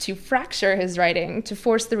notes to fracture his writing, to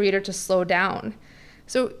force the reader to slow down.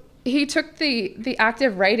 So he took the act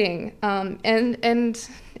of writing and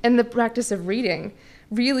the practice of reading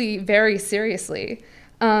really very seriously.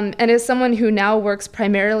 And as someone who now works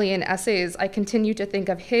primarily in essays, I continue to think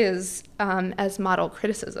of his as model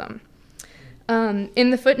criticism. In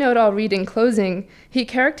the footnote I'll read in closing, he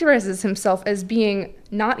characterizes himself as being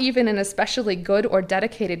not even an especially good or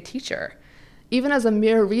dedicated teacher, even as a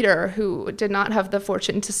mere reader who did not have the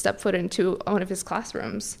fortune to step foot into one of his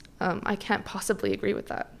classrooms. I can't possibly agree with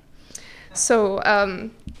that. So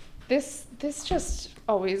this just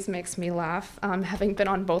always makes me laugh, having been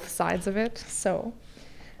on both sides of it. So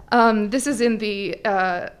this is in the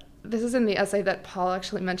essay that Paul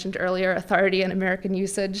actually mentioned earlier, Authority and American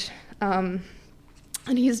Usage, and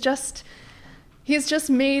he's just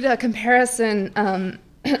made a comparison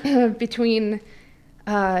between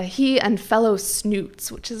he and fellow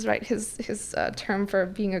snoots, which is his term for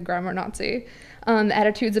being a grammar Nazi,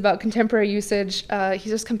 attitudes about contemporary usage. He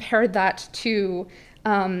just compared that to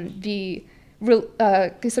the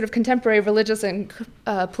sort of contemporary religious and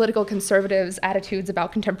political conservatives' attitudes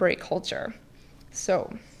about contemporary culture.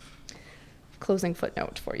 So, closing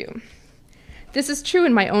footnote for you. This is true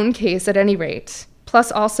in my own case at any rate,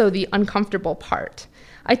 plus also the uncomfortable part.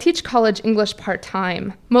 I teach college English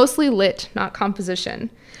part-time, mostly lit, not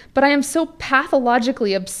composition, but I am so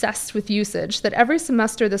pathologically obsessed with usage that every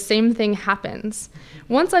semester the same thing happens.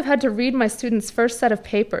 Once I've had to read my students' first set of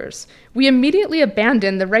papers, we immediately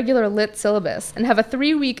abandon the regular lit syllabus and have a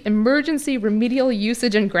 3-week emergency remedial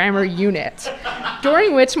usage and grammar unit,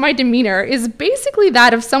 during which my demeanor is basically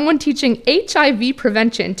that of someone teaching HIV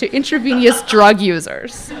prevention to intravenous drug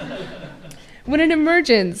users. When it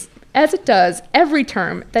emerges, as it does every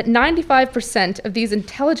term, that 95% of these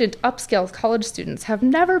intelligent upscale college students have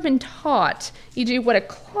never been taught, e.g. what a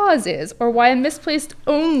clause is, or why a misplaced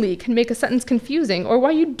only can make a sentence confusing, or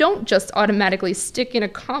why you don't just automatically stick in a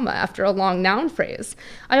comma after a long noun phrase,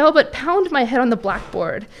 I all but pound my head on the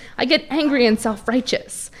blackboard. I get angry and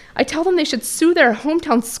self-righteous. I tell them they should sue their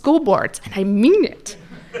hometown school boards, and I mean it.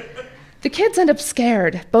 The kids end up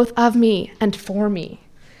scared, both of me and for me.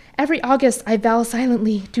 Every August, I vow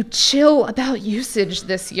silently to chill about usage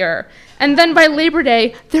this year. And then by Labor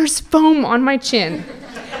Day, there's foam on my chin.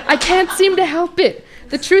 I can't seem to help it.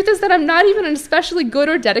 The truth is that I'm not even an especially good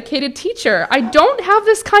or dedicated teacher. I don't have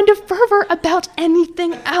this kind of fervor about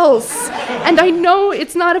anything else. And I know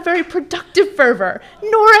it's not a very productive fervor,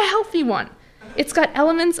 nor a healthy one. It's got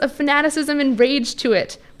elements of fanaticism and rage to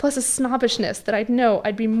it, plus a snobbishness that I'd know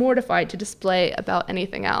I'd be mortified to display about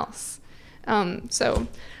anything else. So,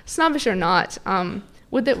 snobbish or not,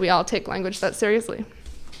 would that we all take language that seriously.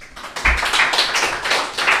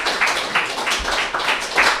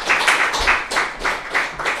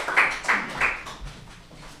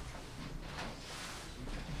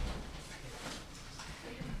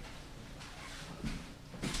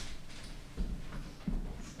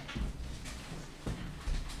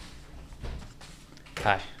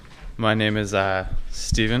 Hi, my name is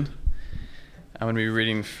Stephen. I'm going to be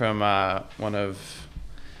reading from one of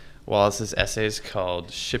Wallace's essays called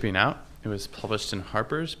Shipping Out. It was published in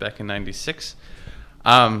Harper's back in '96.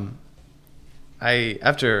 After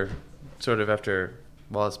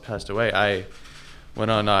Wallace passed away, I went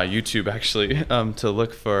on YouTube actually to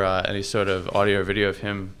look for any sort of audio or video of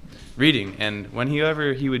him reading. And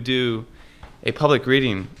whenever he would do a public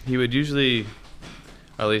reading, he would usually,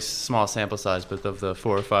 or at least small sample size, but of the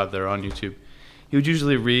 4 or 5 that are on YouTube, he would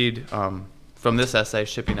usually read from this essay,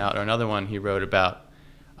 Shipping Out, or another one he wrote about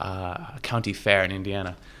a county fair in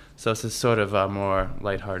Indiana. So this is sort of more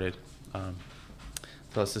lighthearted. So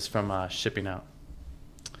this is from Shipping Out.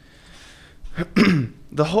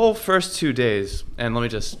 The whole first 2 days, and let me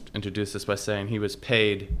just introduce this by saying he was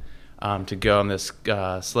paid to go on this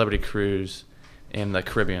celebrity cruise in the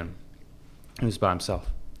Caribbean. He was by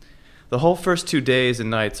himself. The whole first 2 days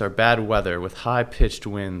and nights are bad weather with high-pitched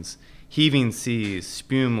winds, heaving seas,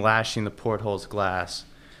 spume lashing the porthole's glass.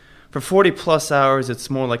 For 40-plus hours, it's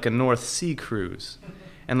more like a North Sea cruise,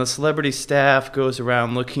 and the celebrity staff goes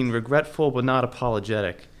around looking regretful but not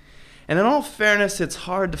apologetic. And in all fairness, it's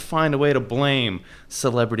hard to find a way to blame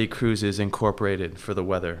Celebrity Cruises Incorporated for the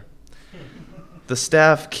weather. The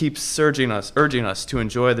staff keeps urging us to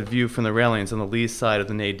enjoy the view from the railings on the lee side of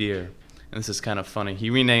the Nadir. And this is kind of funny. He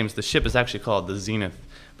renames, the ship is actually called the Zenith,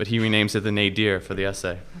 but he renames it the Nadir for the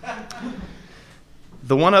essay.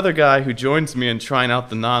 The one other guy who joins me in trying out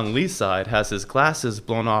the non-lee side has his glasses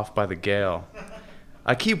blown off by the gale.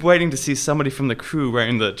 I keep waiting to see somebody from the crew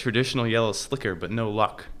wearing the traditional yellow slicker, but no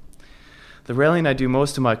luck. The railing I do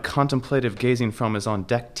most of my contemplative gazing from is on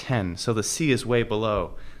deck 10, so the sea is way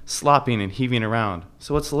below, slopping and heaving around,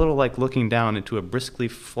 so it's a little like looking down into a briskly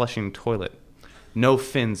flushing toilet. No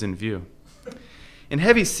fins in view. In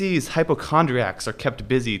heavy seas, hypochondriacs are kept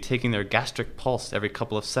busy taking their gastric pulse every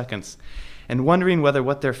couple of seconds and wondering whether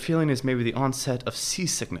what they're feeling is maybe the onset of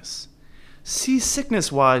seasickness.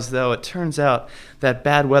 Seasickness-wise, though, it turns out that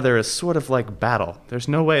bad weather is sort of like battle. There's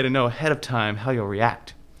no way to know ahead of time how you'll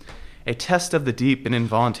react. A test of the deep and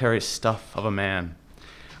involuntary stuff of a man.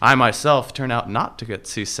 I myself turn out not to get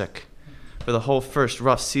seasick. For the whole first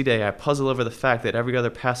rough sea day, I puzzle over the fact that every other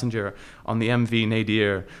passenger on the MV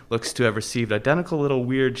Nadir looks to have received identical little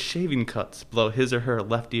weird shaving cuts below his or her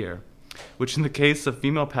left ear, which in the case of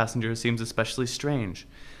female passengers seems especially strange,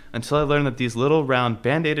 until I learn that these little round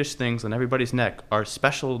band-aidish things on everybody's neck are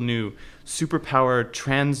special new superpowered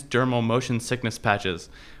transdermal motion sickness patches,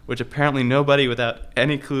 which apparently nobody without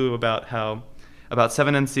any clue about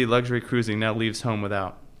 7NC luxury cruising now leaves home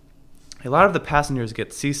without. A lot of the passengers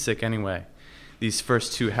get seasick anyway, these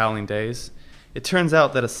first 2 howling days. It turns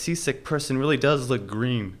out that a seasick person really does look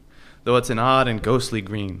green, though it's an odd and ghostly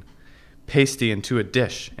green, pasty into a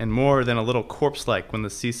dish, and more than a little corpse-like when the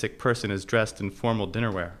seasick person is dressed in formal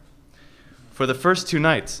dinnerwear. For the first 2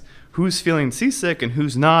 nights, who's feeling seasick and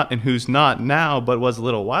who's not now but was a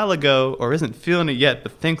little while ago, or isn't feeling it yet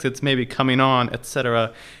but thinks it's maybe coming on,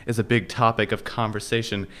 etc., is a big topic of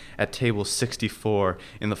conversation at table 64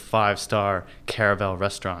 in the 5-star Caravel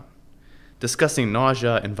restaurant. Discussing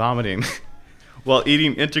nausea and vomiting while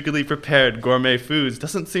eating intricately prepared gourmet foods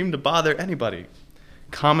doesn't seem to bother anybody.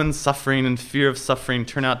 Common suffering and fear of suffering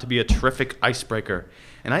turn out to be a terrific icebreaker,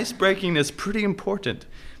 and icebreaking is pretty important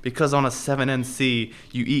because on a 7NC,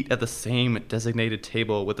 you eat at the same designated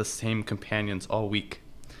table with the same companions all week.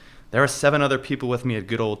 There are 7 other people with me at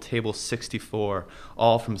good old table 64,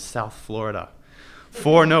 all from South Florida.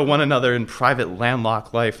 4 know one another in private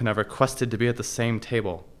landlocked life and have requested to be at the same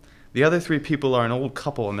table. The other 3 people are an old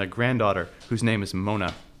couple and their granddaughter, whose name is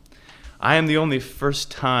Mona. I am the only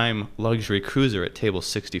first-time luxury cruiser at table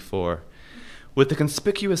 64. With the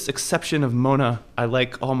conspicuous exception of Mona, I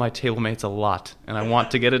like all my table mates a lot, and I want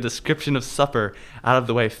to get a description of supper out of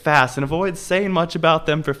the way fast and avoid saying much about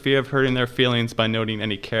them for fear of hurting their feelings by noting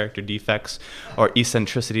any character defects or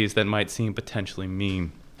eccentricities that might seem potentially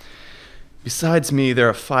mean. Besides me, there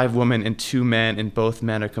are 5 women and 2 men, and both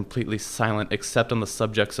men are completely silent except on the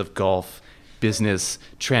subjects of golf, business,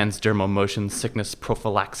 transdermal motion sickness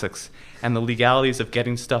prophylaxis, and the legalities of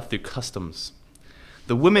getting stuff through customs.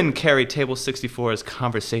 The women carry table 64's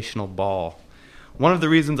conversational ball. One of the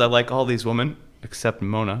reasons I like all these women, except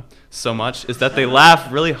Mona, so much is that they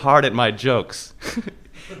laugh really hard at my jokes.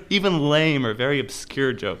 Even lame or very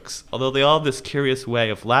obscure jokes, although they all have this curious way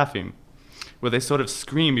of laughing, where they sort of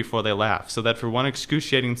scream before they laugh, so that for one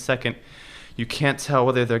excruciating second, you can't tell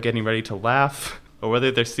whether they're getting ready to laugh or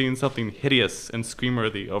whether they're seeing something hideous and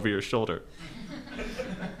scream-worthy over your shoulder.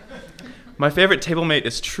 My favorite table mate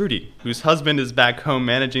is Trudy, whose husband is back home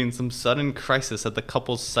managing some sudden crisis at the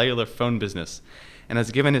couple's cellular phone business, and has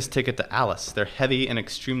given his ticket to Alice, their heavy and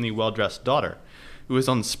extremely well-dressed daughter, who is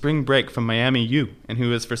on spring break from Miami U, and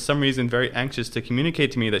who is for some reason very anxious to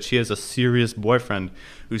communicate to me that she has a serious boyfriend,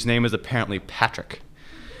 whose name is apparently Patrick.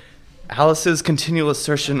 Alice's continual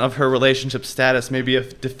assertion of her relationship status may be a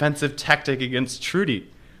defensive tactic against Trudy,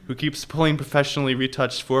 who keeps pulling professionally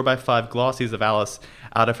retouched 4x5 glossies of Alice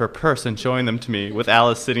out of her purse and showing them to me, with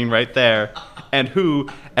Alice sitting right there, and who,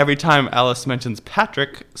 every time Alice mentions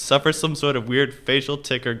Patrick, suffers some sort of weird facial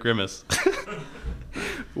tic or grimace,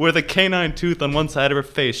 where the canine tooth on one side of her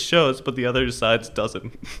face shows, but the other side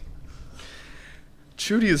doesn't.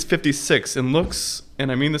 Trudy is 56 and looks,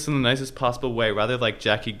 and I mean this in the nicest possible way, rather like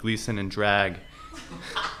Jackie Gleason in drag.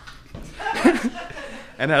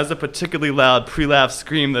 And has a particularly loud pre-laugh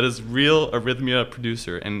scream that is real arrhythmia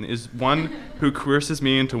producer, and is one who coerces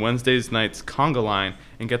me into Wednesday's night's conga line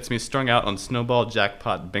and gets me strung out on snowball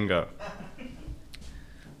jackpot bingo.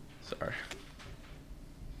 Sorry.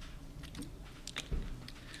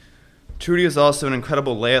 Trudy is also an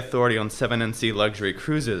incredible lay authority on 7NC luxury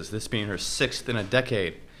cruises, this being her 6th in a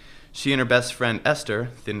decade. She and her best friend Esther,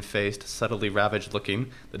 thin-faced, subtly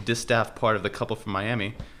ravaged-looking, the distaff part of the couple from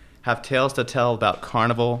Miami, have tales to tell about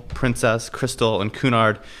Carnival, Princess, Crystal, and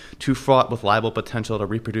Cunard, too fraught with liable potential to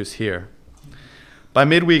reproduce here. By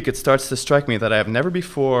midweek, it starts to strike me that I have never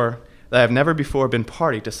before been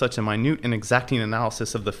party to such a minute and exacting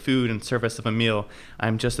analysis of the food and service of a meal I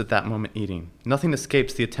am just at that moment eating. Nothing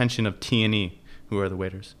escapes the attention of T&E, who are the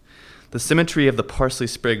waiters. The symmetry of the parsley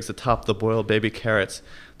sprigs atop the boiled baby carrots,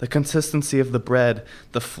 the consistency of the bread,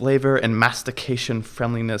 the flavor and mastication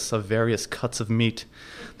friendliness of various cuts of meat,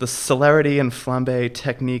 the celerity and flambe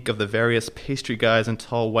technique of the various pastry guys in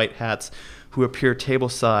tall white hats who appear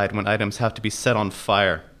tableside when items have to be set on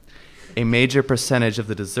fire. A major percentage of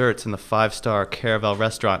the desserts in the 5-star Caravel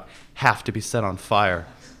restaurant have to be set on fire,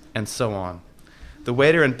 and so on. The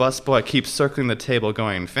waiter and busboy keep circling the table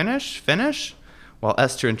going, "Finish, finish?" while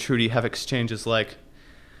Esther and Trudy have exchanges like,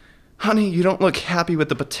 "Honey, you don't look happy with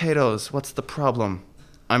the potatoes. What's the problem?"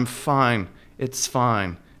 "I'm fine. It's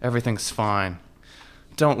fine. Everything's fine."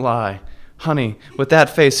 "Don't lie. Honey, with that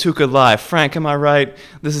face, who could lie? Frank, am I right?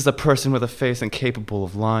 This is a person with a face incapable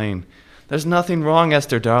of lying. There's nothing wrong,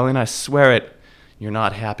 Esther, darling, I swear it. You're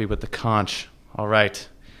not happy with the conch. All right.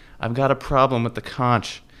 I've got a problem with the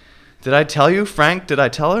conch. Did I tell you, Frank? Did I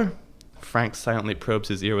tell her? Frank silently probes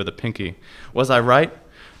his ear with a pinky. Was I right?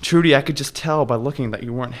 Trudy, I could just tell by looking that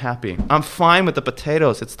you weren't happy. I'm fine with the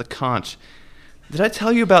potatoes. It's the conch. Did I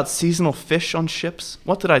tell you about seasonal fish on ships?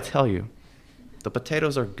 What did I tell you? The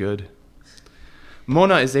potatoes are good.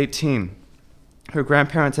 Mona is 18. Her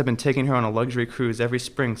grandparents have been taking her on a luxury cruise every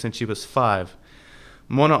spring since she was 5.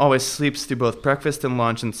 Mona always sleeps through both breakfast and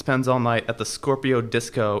lunch and spends all night at the Scorpio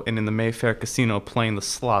Disco and in the Mayfair Casino playing the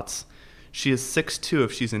slots. She is 6'2"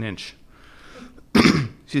 if she's an inch.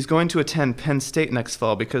 She's going to attend Penn State next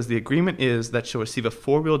fall because the agreement is that she'll receive a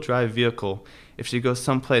 4-wheel drive vehicle if she goes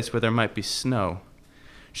someplace where there might be snow.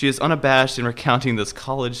 She is unabashed in recounting this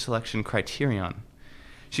college selection criterion.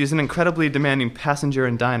 She is an incredibly demanding passenger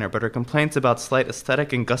and diner, but her complaints about slight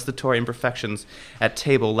aesthetic and gustatory imperfections at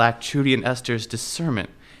table lack Trudy and Esther's discernment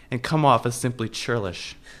and come off as simply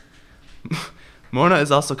churlish. Mona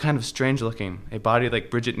is also kind of strange looking, a body like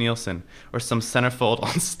Bridget Nielsen or some centerfold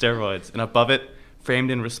on steroids, and above it, framed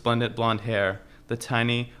in resplendent blonde hair, the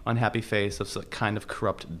tiny, unhappy face of some kind of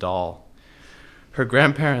corrupt doll. Her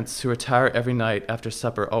grandparents, who retire every night after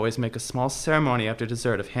supper, always make a small ceremony after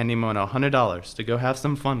dessert of handing Mona $100 to go have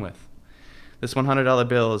some fun with. This $100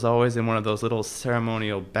 bill is always in one of those little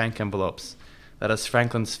ceremonial bank envelopes that has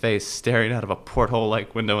Franklin's face staring out of a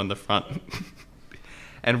porthole-like window in the front.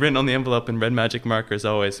 And written on the envelope in red magic markers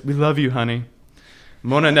always, "We love you, honey."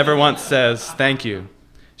 Mona never once says, "Thank you."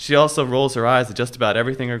 She also rolls her eyes at just about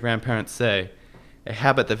everything her grandparents say, a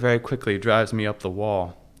habit that very quickly drives me up the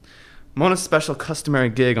wall. Mona's special customary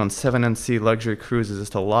gig on 7NC luxury cruises is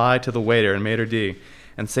to lie to the waiter in maitre d'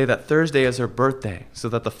 and say that Thursday is her birthday, so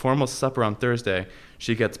that the formal supper on Thursday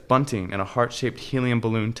she gets bunting and a heart-shaped helium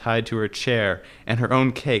balloon tied to her chair and her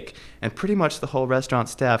own cake, and pretty much the whole restaurant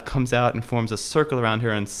staff comes out and forms a circle around her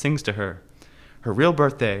and sings to her. Her real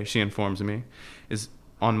birthday, she informs me, is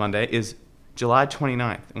on Monday, is July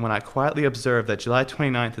 29th, and when I quietly observe that July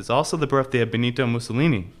 29th is also the birthday of Benito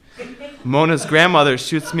Mussolini, Mona's grandmother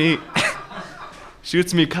shoots me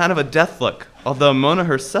kind of a death look, although Mona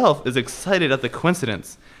herself is excited at the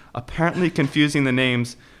coincidence, apparently confusing the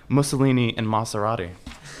names Mussolini and Maserati.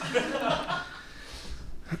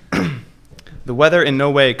 The weather in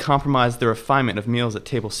no way compromised the refinement of meals at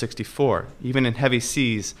Table 64. Even in heavy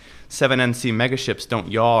seas, 7NC megaships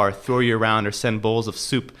don't yaw or throw you around or send bowls of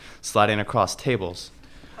soup sliding across tables.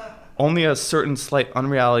 Only a certain slight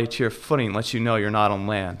unreality to your footing lets you know you're not on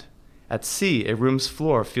land. At sea, a room's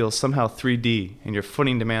floor feels somehow 3D, and your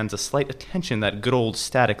footing demands a slight attention that good old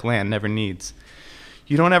static land never needs.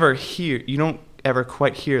 You don't ever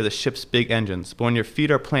quite hear the ship's big engines, but when your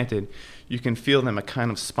feet are planted, you can feel them a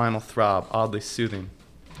kind of spinal throb, oddly soothing.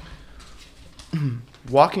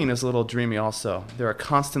 Walking is a little dreamy also. There are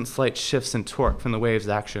constant slight shifts in torque from the wave's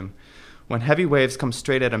action. When heavy waves come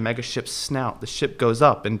straight at a megaship's snout, the ship goes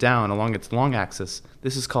up and down along its long axis.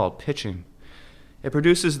 This is called pitching. It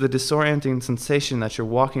produces the disorienting sensation that you're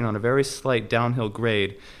walking on a very slight downhill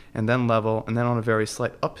grade, and then level, and then on a very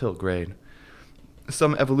slight uphill grade.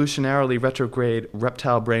 Some evolutionarily retrograde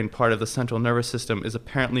reptile-brained part of the central nervous system is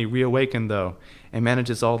apparently reawakened, though, and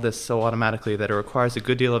manages all this so automatically that it requires a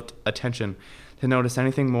good deal of attention to notice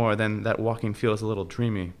anything more than that walking feels a little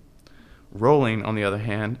dreamy. Rolling, on the other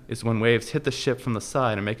hand, is when waves hit the ship from the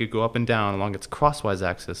side and make it go up and down along its crosswise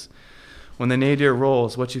axis. When the nadir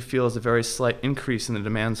rolls, what you feel is a very slight increase in the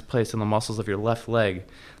demands placed on the muscles of your left leg,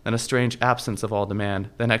 then a strange absence of all demand,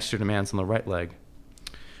 then extra demands on the right leg.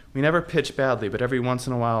 We never pitch badly, but every once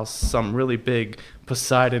in a while some really big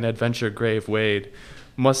Poseidon adventure grave wade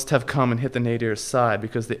must have come and hit the nadir's side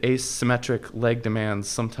because the asymmetric leg demands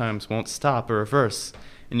sometimes won't stop or reverse,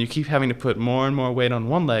 and you keep having to put more and more weight on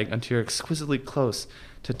one leg until you're exquisitely close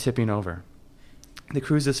to tipping over. The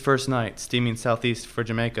cruise's first night, steaming southeast for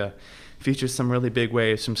Jamaica, features some really big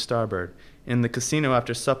waves from starboard. In the casino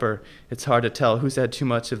after supper, it's hard to tell who's had too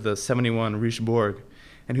much of the 71 Richebourg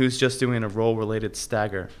and who's just doing a roll-related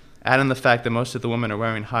stagger. Add in the fact that most of the women are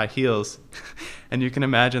wearing high heels, and you can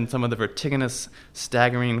imagine some of the vertiginous,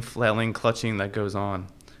 staggering, flailing, clutching that goes on.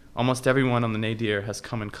 Almost everyone on the nadir has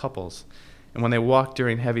come in couples, and when they walk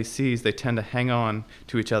during heavy seas, they tend to hang on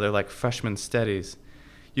to each other like freshman steadies.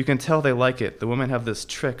 You can tell they like it. The women have this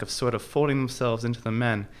trick of sort of folding themselves into the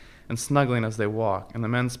men and snuggling as they walk, and the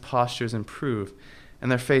men's postures improve, and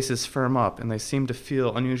their faces firm up, and they seem to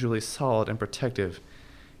feel unusually solid and protective.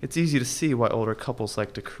 It's easy to see why older couples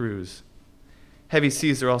like to cruise. Heavy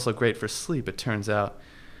seas are also great for sleep, it turns out.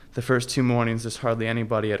 The first 2 mornings, there's hardly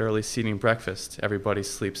anybody at early seating breakfast. Everybody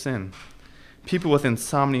sleeps in. People with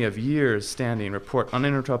insomnia of years standing report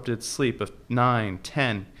uninterrupted sleep of 9,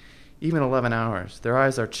 10, even 11 hours. Their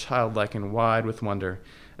eyes are childlike and wide with wonder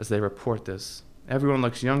as they report this. Everyone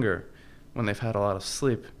looks younger when they've had a lot of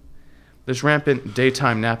sleep. There's rampant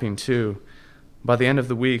daytime napping too. By the end of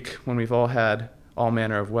the week, when we've all had all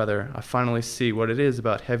manner of weather, I finally see what it is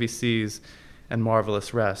about heavy seas and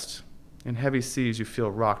marvelous rest. In heavy seas, you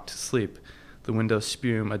feel rocked to sleep. The windows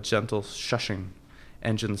spume a gentle shushing.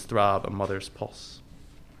 Engines throb a mother's pulse.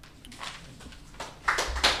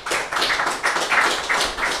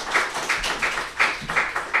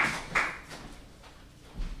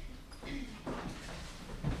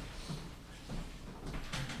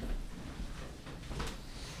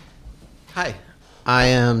 Hi, I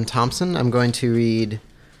am Thompson. I'm going to read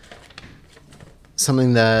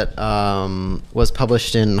something that was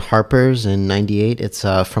published in Harper's in '98. It's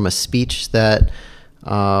from a speech that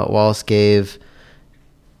Wallace gave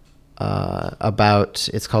about,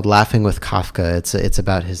 it's called Laughing with Kafka. It's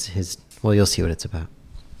about his, well, you'll see what it's about.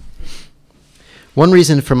 One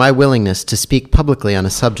reason for my willingness to speak publicly on a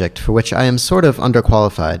subject for which I am sort of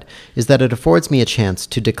underqualified is that it affords me a chance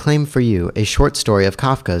to declaim for you a short story of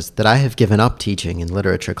Kafka's that I have given up teaching in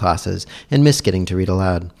literature classes and miss getting to read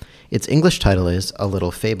aloud. Its English title is A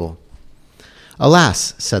Little Fable.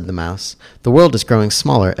 Alas, said the mouse, the world is growing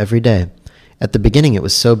smaller every day. At the beginning it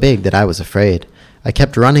was so big that I was afraid. I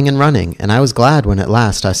kept running and running, and I was glad when at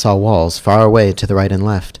last I saw walls far away to the right and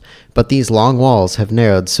left. But these long walls have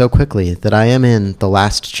narrowed so quickly that I am in the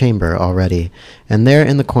last chamber already, and there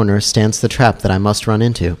in the corner stands the trap that I must run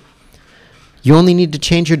into. You only need to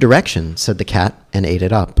change your direction, said the cat, and ate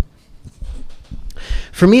it up.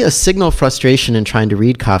 For me, a signal frustration in trying to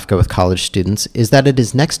read Kafka with college students is that it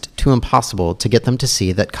is next to impossible to get them to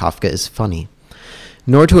see that Kafka is funny,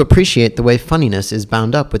 nor to appreciate the way funniness is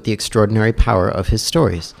bound up with the extraordinary power of his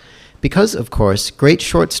stories. Because, of course, great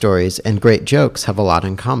short stories and great jokes have a lot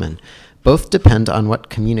in common. Both depend on what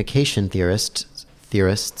communication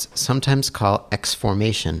theorists sometimes call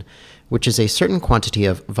exformation, which is a certain quantity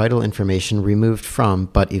of vital information removed from,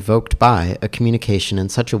 but evoked by, a communication in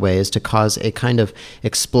such a way as to cause a kind of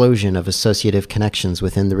explosion of associative connections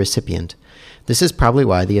within the recipient. This is probably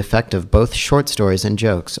why the effect of both short stories and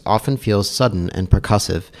jokes often feels sudden and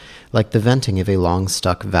percussive, like the venting of a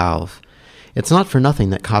long-stuck valve. It's not for nothing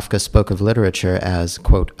that Kafka spoke of literature as,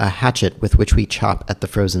 quote, a hatchet with which we chop at the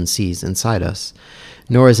frozen seas inside us.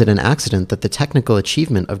 Nor is it an accident that the technical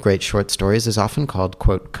achievement of great short stories is often called,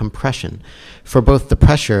 quote, compression, for both the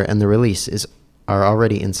pressure and the release are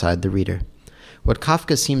already inside the reader. What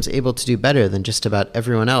Kafka seems able to do better than just about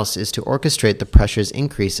everyone else is to orchestrate the pressure's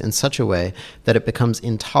increase in such a way that it becomes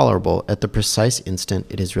intolerable at the precise instant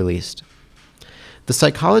it is released. The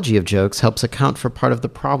psychology of jokes helps account for part of the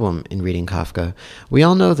problem in reading Kafka. We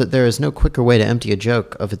all know that there is no quicker way to empty a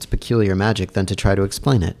joke of its peculiar magic than to try to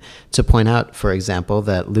explain it. To point out, for example,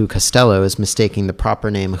 that Lou Costello is mistaking the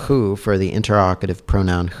proper name who for the interrogative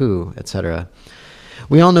pronoun who, etc.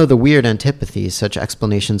 We all know the weird antipathy such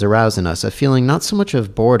explanations arouse in us, a feeling not so much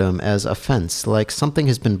of boredom as offense, like something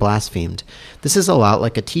has been blasphemed. This is a lot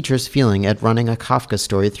like a teacher's feeling at running a Kafka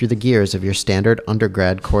story through the gears of your standard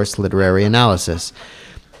undergrad course literary analysis.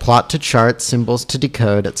 Plot to chart, symbols to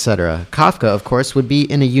decode, etc. Kafka, of course, would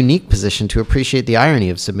be in a unique position to appreciate the irony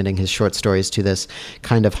of submitting his short stories to this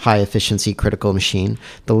kind of high-efficiency critical machine,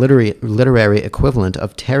 the literary equivalent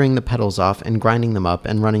of tearing the petals off and grinding them up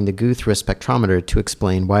and running the goo through a spectrometer to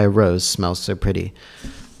explain why a rose smells so pretty.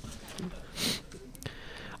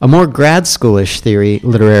 A more grad schoolish theory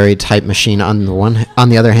literary type machine, on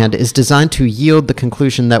the other hand, is designed to yield the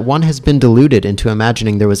conclusion that one has been deluded into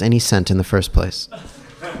imagining there was any scent in the first place.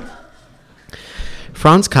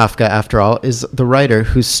 Franz Kafka, after all, is the writer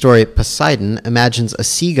whose story Poseidon imagines a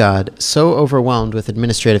sea god so overwhelmed with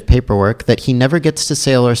administrative paperwork that he never gets to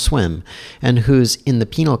sail or swim, and whose In the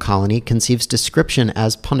Penal Colony conceives description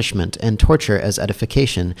as punishment and torture as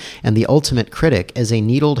edification, and the ultimate critic as a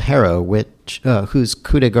needled harrow whose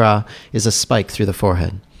coup de grace is a spike through the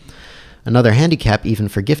forehead. Another handicap even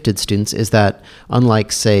for gifted students is that,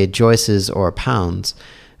 unlike, say, Joyce's or Pound's,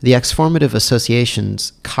 the exformative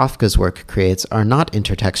associations Kafka's work creates are not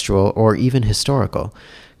intertextual or even historical.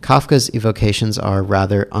 Kafka's evocations are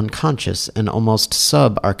rather unconscious and almost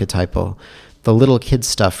sub-archetypal, the little kid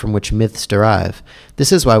stuff from which myths derive.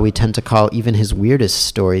 This is why we tend to call even his weirdest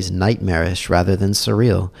stories nightmarish rather than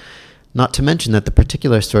surreal. Not to mention that the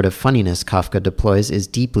particular sort of funniness Kafka deploys is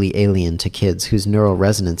deeply alien to kids whose neural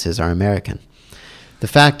resonances are American. The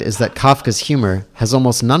fact is that Kafka's humor has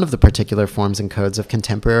almost none of the particular forms and codes of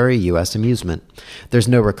contemporary U.S. amusement. There's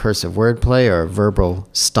no recursive wordplay or verbal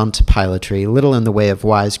stunt pilotry, little in the way of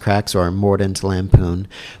wisecracks or mordant lampoon.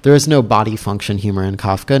 There is no body function humor in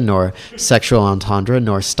Kafka, nor sexual entendre,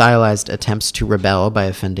 nor stylized attempts to rebel by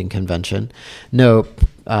offending convention. No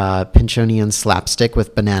Pinchonian slapstick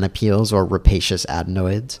with banana peels or rapacious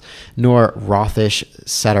adenoids, nor Rothish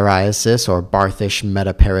satiriasis or Barthish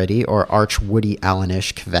meta-parody or arch Woody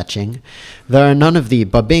Allenish kvetching. There are none of the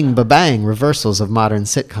ba-bing, ba-bang reversals of modern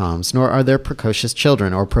sitcoms, nor are there precocious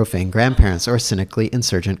children or profane grandparents or cynically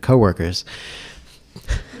insurgent coworkers.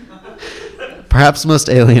 Perhaps most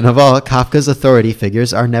alien of all, Kafka's authority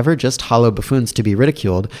figures are never just hollow buffoons to be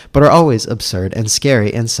ridiculed, but are always absurd and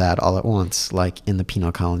scary and sad all at once, like in the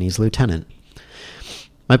Penal Colony's Lieutenant.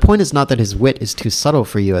 My point is not that his wit is too subtle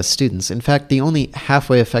for U.S. students. In fact, the only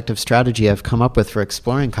halfway effective strategy I've come up with for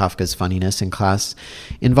exploring Kafka's funniness in class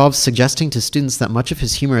involves suggesting to students that much of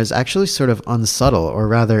his humor is actually sort of unsubtle, or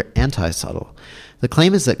rather anti-subtle. The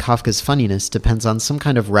claim is that Kafka's funniness depends on some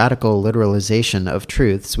kind of radical literalization of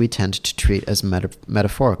truths we tend to treat as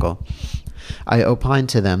metaphorical. I opine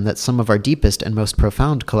to them that some of our deepest and most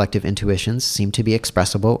profound collective intuitions seem to be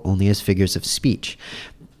expressible only as figures of speech.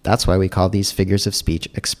 That's why we call these figures of speech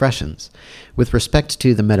expressions. With respect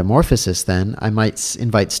to the metamorphosis, then, I might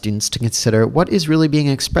invite students to consider what is really being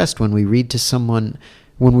expressed when we refer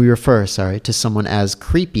to someone as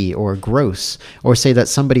creepy or gross, or say that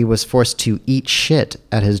somebody was forced to eat shit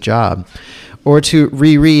at his job, or to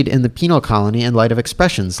reread in the Penal Colony in light of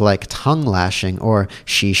expressions like tongue lashing, or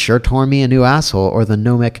she sure tore me a new asshole, or the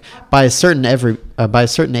gnomic, by a certain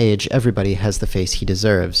age, everybody has the face he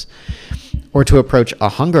deserves. Or to approach a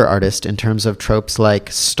hunger artist in terms of tropes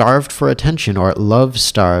like starved for attention or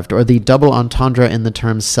love-starved, or the double entendre in the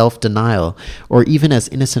term self-denial, or even as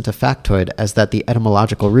innocent a factoid as that the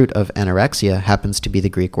etymological root of anorexia happens to be the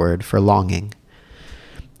Greek word for longing.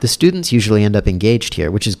 The students usually end up engaged here,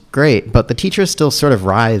 which is great, but the teacher still sort of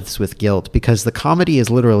writhes with guilt because the comedy as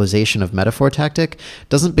literalization of metaphor tactic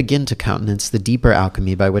doesn't begin to countenance the deeper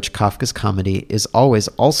alchemy by which Kafka's comedy is always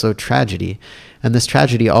also tragedy, and this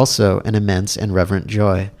tragedy also an immense and reverent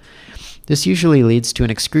joy. This usually leads to an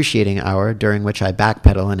excruciating hour during which I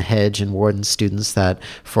backpedal and hedge and warn students that,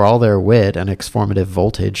 for all their wit and exformative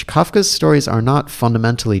voltage, Kafka's stories are not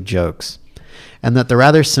fundamentally jokes, and that the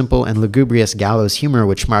rather simple and lugubrious gallows humor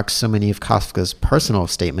which marks so many of Kafka's personal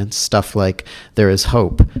statements, stuff like, "there is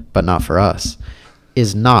hope, but not for us,"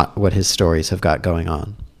 is not what his stories have got going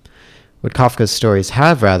on. What Kafka's stories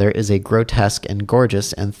have, rather, is a grotesque and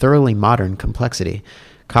gorgeous and thoroughly modern complexity.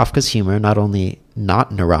 Kafka's humor, not only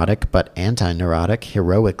not neurotic, but anti-neurotic,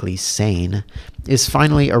 heroically sane, is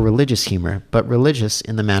finally a religious humor, but religious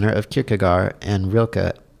in the manner of Kierkegaard and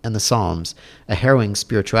Rilke and the Psalms, a harrowing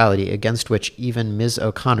spirituality against which even Ms.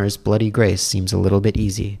 O'Connor's bloody grace seems a little bit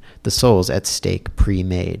easy, the souls at stake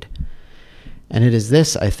pre-made. And it is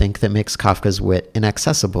this, I think, that makes Kafka's wit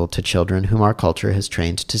inaccessible to children whom our culture has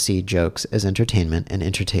trained to see jokes as entertainment and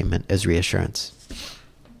entertainment as reassurance.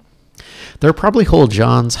 There are probably whole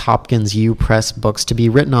Johns Hopkins U Press books to be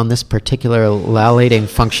written on this particular lalating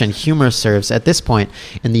function humor serves at this point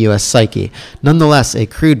in the U.S. psyche. Nonetheless, a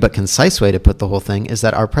crude but concise way to put the whole thing is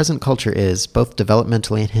that our present culture is, both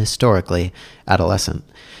developmentally and historically, adolescent.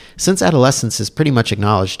 Since adolescence is pretty much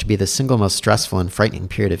acknowledged to be the single most stressful and frightening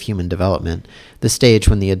period of human development, the stage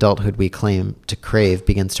when the adulthood we claim to crave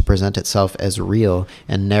begins to present itself as a real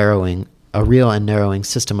and narrowing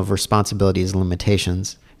system of responsibilities and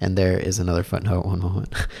limitations. And there is another footnote, one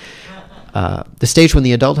moment. The stage when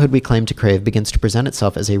the adulthood we claim to crave begins to present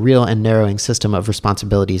itself as a real and narrowing system of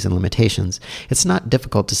responsibilities and limitations. It's not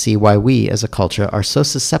difficult to see why we, as a culture, are so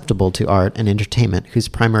susceptible to art and entertainment whose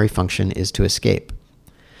primary function is to escape.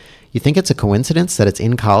 You think it's a coincidence that it's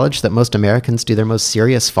in college that most Americans do their most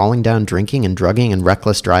serious falling down drinking and drugging and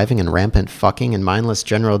reckless driving and rampant fucking and mindless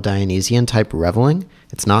general Dionysian-type reveling?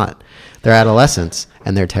 It's not. They're adolescents,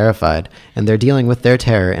 and they're terrified, and they're dealing with their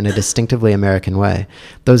terror in a distinctively American way.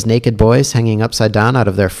 Those naked boys hanging upside down out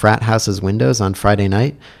of their frat house's windows on Friday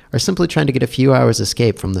night are simply trying to get a few hours'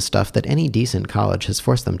 escape from the stuff that any decent college has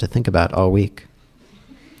forced them to think about all week.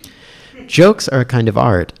 Jokes are a kind of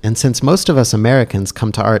art, and since most of us Americans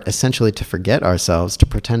come to art essentially to forget ourselves, to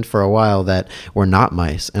pretend for a while that we're not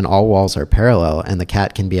mice and all walls are parallel and the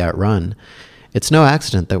cat can be outrun, it's no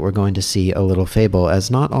accident that we're going to see A Little Fable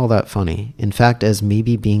as not all that funny, in fact as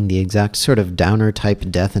maybe being the exact sort of downer-type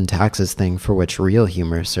death and taxes thing for which real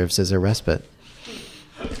humor serves as a respite.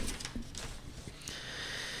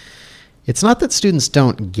 It's not that students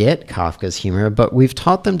don't get Kafka's humor, but we've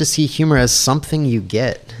taught them to see humor as something you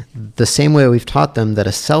get, the same way we've taught them that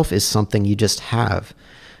a self is something you just have.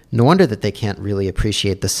 No wonder that they can't really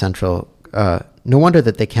appreciate no wonder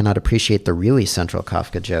that they cannot appreciate the really central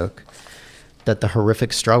Kafka joke, that the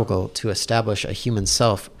horrific struggle to establish a human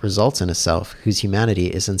self results in a self whose humanity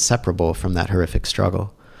is inseparable from that horrific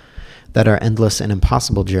struggle, that our endless and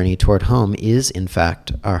impossible journey toward home is, in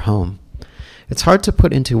fact, our home. It's hard to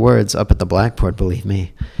put into words up at the blackboard, believe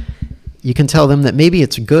me. You can tell them that maybe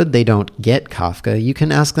it's good they don't get Kafka. You can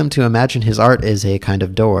ask them to imagine his art as a kind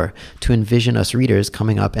of door, to envision us readers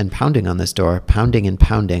coming up and pounding on this door, pounding and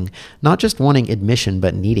pounding, not just wanting admission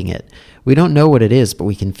but needing it. We don't know what it is, but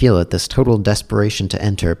we can feel it, this total desperation to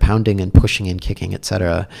enter, pounding and pushing and kicking,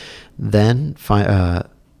 etc. Then finally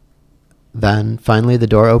the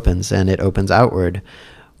door opens, and it opens outward.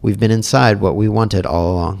 We've been inside what we wanted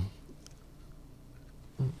all along.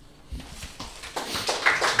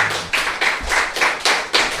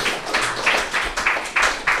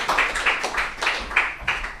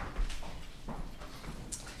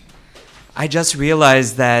 I just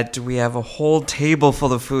realized that we have a whole table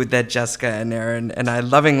full of food that Jessica and Aaron and I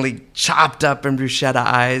lovingly chopped up and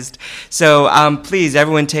bruschetta-ized. So please,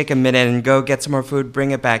 everyone take a minute and go get some more food, bring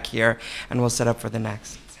it back here, and we'll set up for the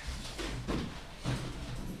next.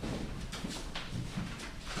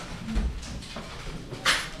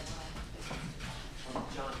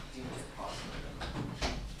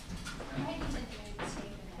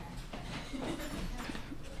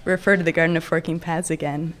 Refer to the Garden of Forking Paths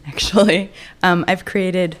again, actually. I've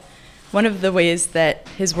created one of the ways that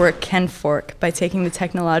his work can fork by taking the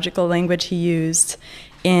technological language he used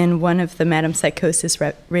in one of the Madame Psychosis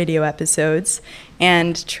radio episodes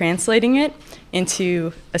and translating it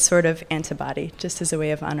into a sort of antibody, just as a way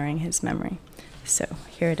of honoring his memory. So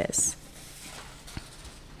here it is.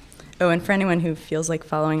 Oh, and for anyone who feels like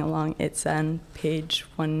following along, it's on page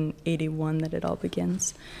 181 that it all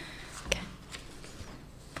begins.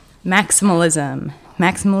 Maximalism.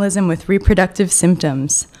 Maximalism with reproductive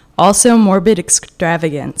symptoms. Also morbid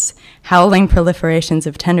extravagance. Howling proliferations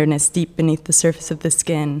of tenderness deep beneath the surface of the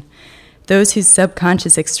skin. Those whose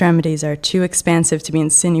subconscious extremities are too expansive to be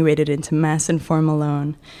insinuated into mass and form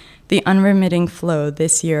alone. The unremitting flow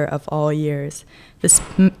this year of all years.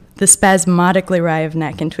 The spasmodically wry of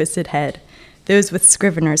neck and twisted head. Those with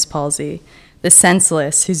Scrivener's palsy. The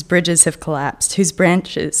senseless whose bridges have collapsed, whose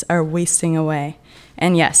branches are wasting away.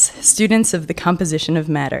 And yes, students of the composition of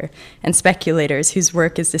matter, and speculators whose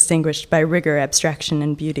work is distinguished by rigor, abstraction,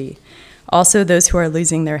 and beauty. Also those who are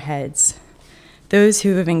losing their heads. Those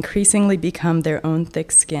who have increasingly become their own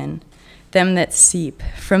thick skin. Them that seep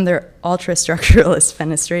from their ultra-structuralist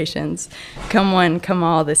fenestrations. Come one, come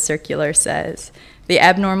all, this circular says. The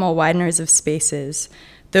abnormal wideners of spaces.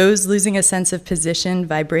 Those losing a sense of position,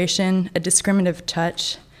 vibration, a discriminative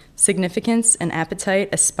touch, significance, an appetite,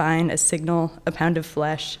 a spine, a signal, a pound of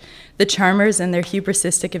flesh, the charmers and their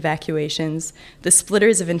hubrisistic evacuations, the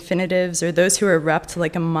splitters of infinitives, or those who erupt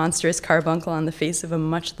like a monstrous carbuncle on the face of a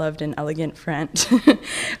much-loved and elegant friend,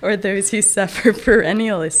 or those who suffer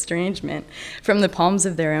perennial estrangement from the palms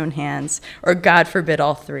of their own hands, or God forbid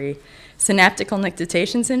all three. Synaptical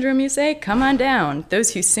nictitation syndrome, you say? Come on down.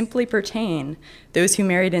 Those who simply pertain, those who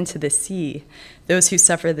married into the sea, those who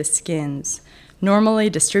suffer the skins. Normally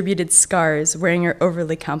distributed scars wearing your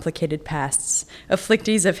overly complicated pasts,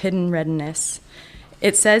 afflictees of hidden readiness.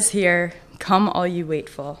 It says here, come all you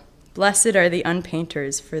waitful. Blessed are the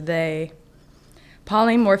unpainters, for they...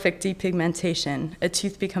 Polymorphic depigmentation, a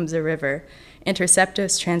tooth becomes a river.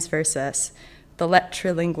 Interceptus transversus, the let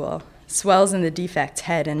trilingual. Swells in the defect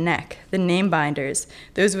head and neck, the name binders,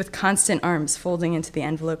 those with constant arms folding into the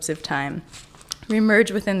envelopes of time.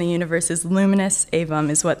 Remerge within the universe's luminous avum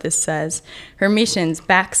is what this says. Hermetians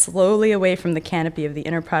back slowly away from the canopy of the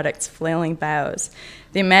inner product's flailing boughs.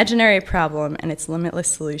 The imaginary problem and its limitless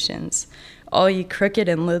solutions. All ye crooked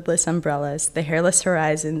and lidless umbrellas, the hairless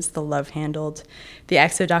horizons, the love-handled, the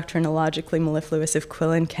exodoctrinologically mellifluous of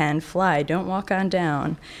quill and ken, fly, don't walk on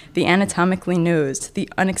down, the anatomically nosed, the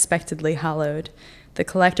unexpectedly hollowed, the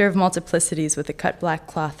collector of multiplicities with a cut black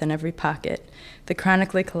cloth in every pocket, the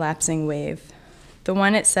chronically collapsing wave. The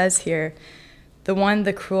one it says here, the one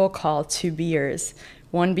the cruel call two beers,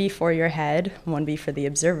 one bee for your head, one bee for the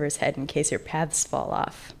observer's head in case your paths fall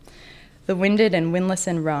off. The winded and windless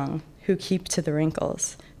and wrung, who keep to the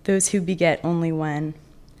wrinkles, those who beget only when.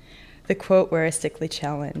 The quote weristically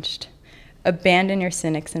challenged. Abandon your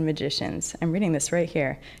cynics and magicians. I'm reading this right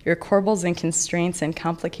here. Your corbels and constraints and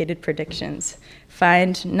complicated predictions.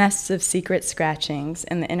 Find nests of secret scratchings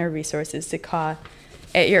and the inner resources to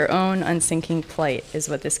At your own unsinking plight, is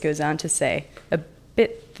what this goes on to say, a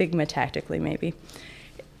bit thigmatactically maybe.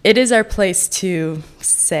 It is our place to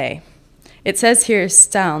say. It says here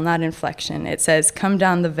style, not inflection. It says come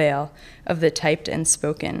down the veil of the typed and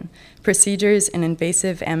spoken. Procedures in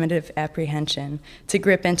invasive amative apprehension, to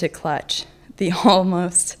grip and to clutch. The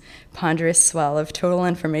almost ponderous swell of total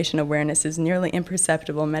information awareness is nearly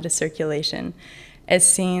imperceptible metacirculation, as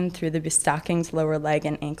seen through the bestocking's lower leg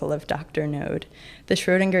and ankle of Dr. Node, the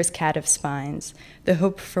Schrodinger's cat of spines, the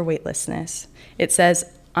hope for weightlessness. It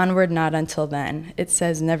says onward not until then. It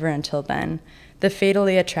says never until then. The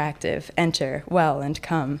fatally attractive, enter, well, and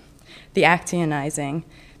come. The actionizing,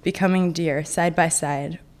 becoming dear, side by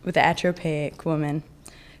side, with the atropaic woman.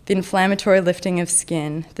 The inflammatory lifting of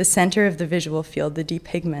skin, the center of the visual field, the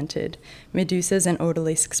depigmented, medusas and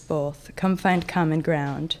odalisques both, come find common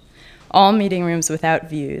ground. All meeting rooms without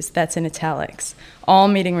views, that's in italics. All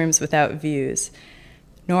meeting rooms without views.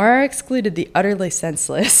 Nor are excluded the utterly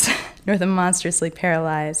senseless, nor the monstrously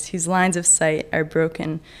paralyzed, whose lines of sight are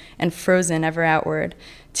broken and frozen ever outward,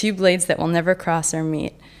 two blades that will never cross or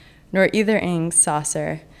meet, nor either ing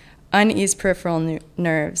saucer, uneased peripheral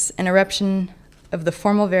nerves, an eruption of the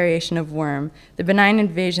formal variation of worm, the benign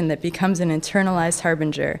invasion that becomes an internalized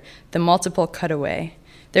harbinger, the multiple cutaway.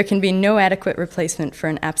 There can be no adequate replacement for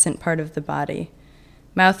an absent part of the body.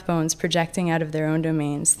 Mouth bones projecting out of their own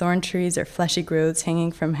domains, thorn trees or fleshy growths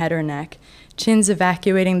hanging from head or neck, chins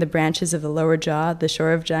evacuating the branches of the lower jaw, the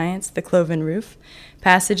shore of giants, the cloven roof,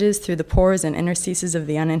 passages through the pores and interstices of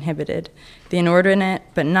the uninhibited, the inordinate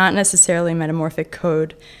but not necessarily metamorphic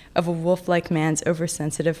code of a wolf-like man's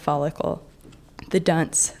oversensitive follicle, the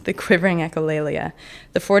dunce, the quivering echolalia,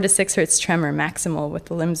 the 4 to 6 hertz tremor maximal with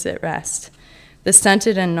the limbs at rest, the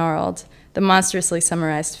stunted and gnarled, the monstrously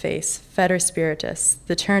summarized face, fetor spiritus,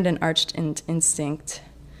 the turned and arched instinct,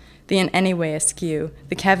 the in any way askew,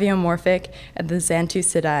 the caviomorphic and the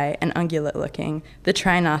xanthusidae and ungulate-looking, the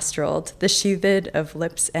trinostriled, the sheathed of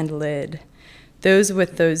lips and lid, those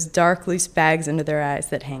with those dark, loose bags under their eyes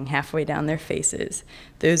that hang halfway down their faces,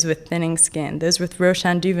 those with thinning skin, those with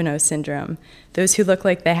Rochan-Duveneau syndrome, those who look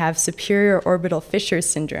like they have superior orbital fissure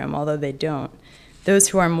syndrome, although they don't, those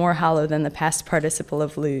who are more hollow than the past participle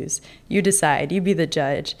of lose. You decide, you be the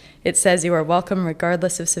judge. It says you are welcome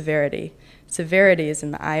regardless of severity. Severity is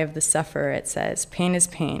in the eye of the sufferer, it says. Pain is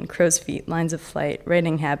pain, crow's feet, lines of flight,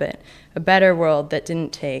 writing habit, a better world that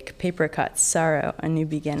didn't take, paper cuts, sorrow, a new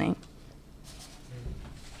beginning.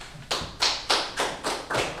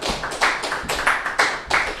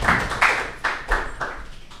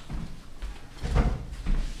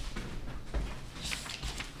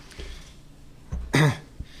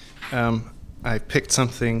 I picked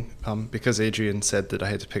something because Adrian said that I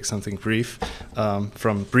had to pick something brief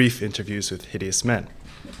from Brief Interviews with Hideous Men.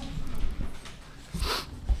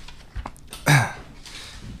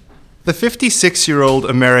 The 56-year-old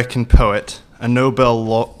American poet, a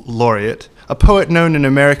Nobel laureate, a poet known in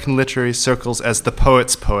American literary circles as the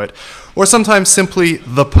poet's poet, or sometimes simply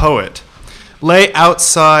the poet, lay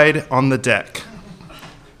outside on the deck,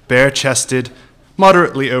 bare-chested,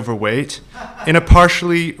 moderately overweight, in a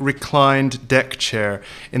partially reclined deck chair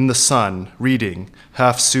in the sun, reading,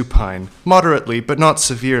 half supine, moderately but not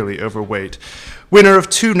severely overweight, winner of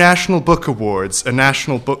 2 National Book Awards, a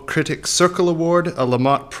National Book Critics Circle Award, a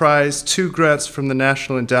Lamott Prize, 2 grants from the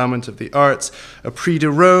National Endowment of the Arts, a Prix de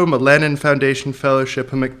Rome, a Lenin Foundation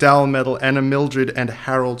Fellowship, a McDowell Medal, and a Mildred and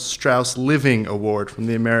Harold Strauss Living Award from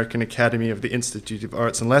the American Academy of the Institute of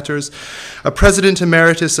Arts and Letters, a President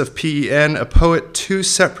Emeritus of PEN, a poet 2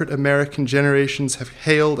 separate American generations have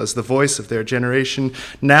hailed as the voice of their generation,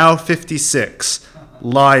 now 56,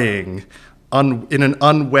 lying in an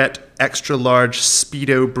unwet, extra-large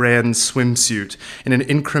Speedo brand swimsuit in an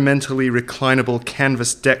incrementally reclinable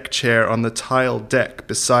canvas deck chair on the tiled deck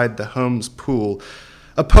beside the home's pool.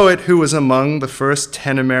 A poet who was among the first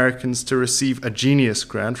 10 Americans to receive a Genius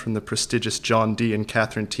Grant from the prestigious John D. and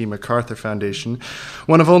Catherine T. MacArthur Foundation,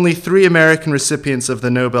 one of only 3 American recipients of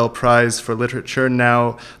the Nobel Prize for Literature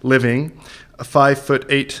now living, 5 foot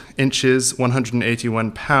 8 inches,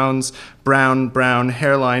 181 pounds, brown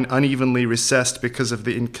hairline unevenly recessed because of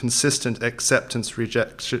the inconsistent acceptance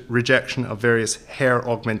rejection of various hair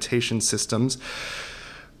augmentation systems.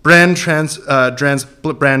 Brand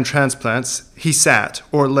transplants, he sat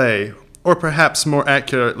or lay, or perhaps more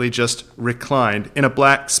accurately just reclined, in a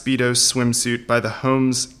black Speedo swimsuit by the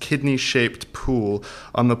home's kidney-shaped pool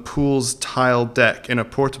on the pool's tile deck in a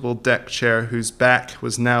portable deck chair whose back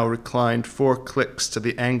was now reclined 4 clicks to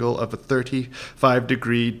the angle of a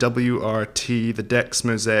 35-degree WRT, the deck's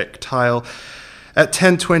mosaic tile, At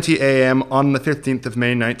 10:20 a.m. on the 15th of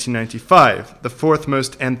May 1995, the fourth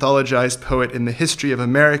most anthologized poet in the history of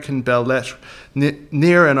American belles lettres,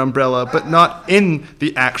 near an umbrella, but not in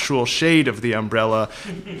the actual shade of the umbrella,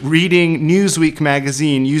 reading Newsweek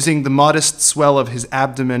magazine, using the modest swell of his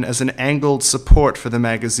abdomen as an angled support for the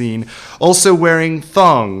magazine, also wearing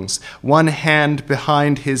thongs, one hand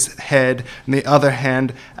behind his head and the other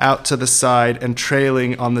hand out to the side, and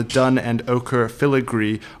trailing on the dun and ochre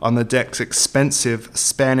filigree on the deck's expensive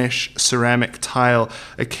Spanish ceramic tile,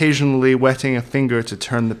 occasionally wetting a finger to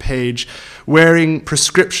turn the page, wearing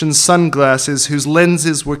prescription sunglasses whose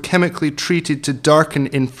lenses were chemically treated to darken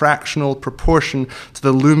in fractional proportion to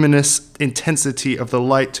the luminous intensity of the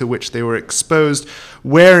light to which they were exposed,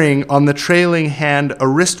 wearing on the trailing hand a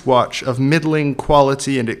wristwatch of middling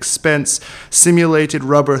quality and expense, simulated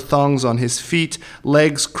rubber thongs on his feet,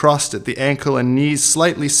 legs crossed at the ankle and knees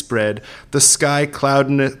slightly spread, the sky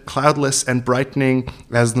cloudless and brightening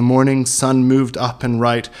as the morning sun moved up and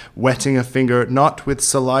right, wetting a finger not with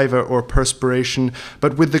saliva or perspiration,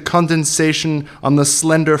 but with the condensation on the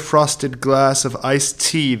slender frosted glass of iced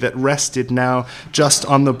tea that rested now just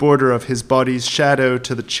on the border of his body's shadow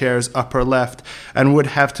to the chair's upper left, and would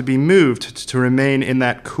have to be moved to remain in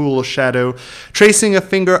that cool shadow, tracing a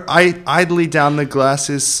finger idly down the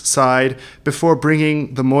glass's side before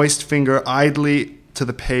bringing the moist finger idly to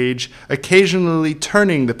the page, occasionally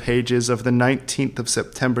turning the pages of the 19th of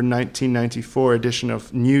September 1994 edition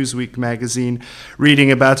of Newsweek magazine,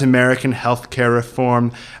 reading about American healthcare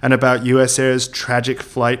reform and about US Air's tragic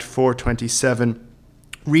Flight 427,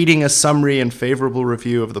 reading a summary and favorable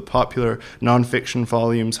review of the popular nonfiction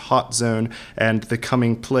volumes Hot Zone and The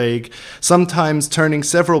Coming Plague, sometimes turning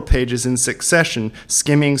several pages in succession,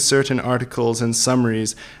 skimming certain articles and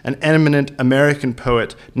summaries, an eminent American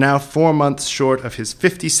poet, now 4 months short of his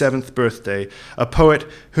 57th birthday, a poet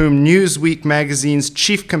whom Newsweek magazine's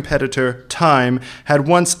chief competitor, Time, had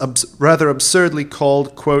once rather absurdly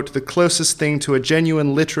called, quote, the closest thing to a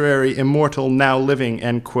genuine literary immortal now living,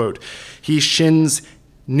 end quote. His shins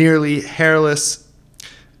nearly hairless,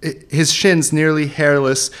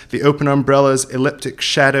 the open umbrella's elliptic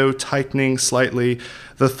shadow tightening slightly,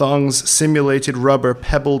 the thongs simulated rubber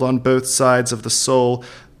pebbled on both sides of the sole,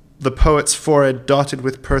 the poet's forehead dotted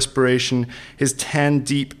with perspiration, his tan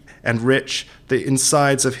deep and rich, the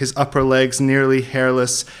insides of his upper legs nearly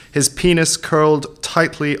hairless, his penis curled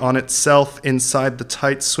tightly on itself inside the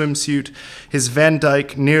tight swimsuit, his Van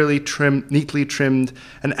Dyke neatly trimmed,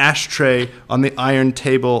 an ashtray on the iron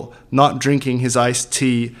table, not drinking his iced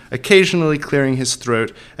tea, occasionally clearing his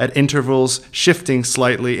throat, at intervals shifting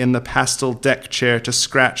slightly in the pastel deck chair to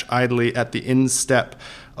scratch idly at the instep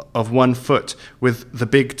of one foot with the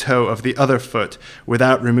big toe of the other foot,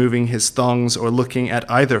 without removing his thongs or looking at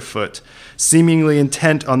either foot, seemingly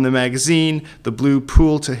intent on the magazine, the blue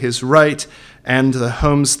pool to his right, and the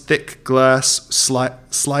home's thick glass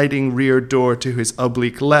sliding rear door to his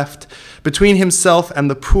oblique left. Between himself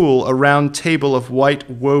and the pool, a round table of white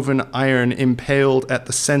woven iron impaled at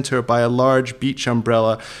the center by a large beach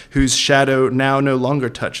umbrella whose shadow now no longer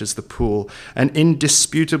touches the pool, an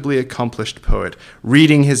indisputably accomplished poet,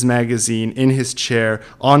 reading his magazine in his chair,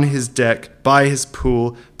 on his deck, by his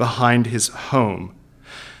pool, behind his home.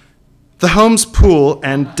 The home's pool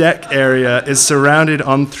and deck area is surrounded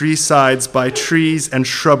on three sides by trees and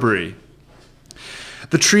shrubbery.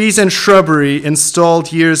 The trees and shrubbery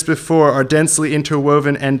installed years before are densely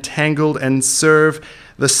interwoven and tangled and serve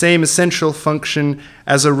the same essential function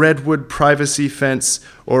as a redwood privacy fence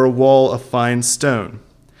or a wall of fine stone.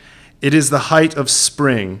 It is the height of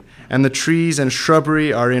spring, and the trees and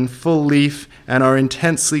shrubbery are in full leaf and are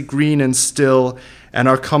intensely green and still and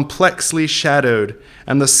are complexly shadowed,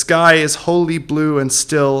 and the sky is wholly blue and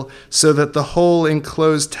still, so that the whole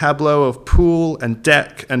enclosed tableau of pool and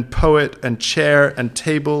deck and poet and chair and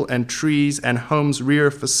table and trees and home's rear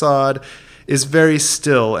facade is very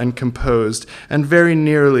still and composed, and very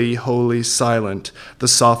nearly wholly silent, the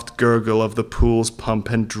soft gurgle of the pool's pump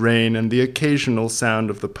and drain, and the occasional sound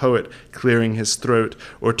of the poet clearing his throat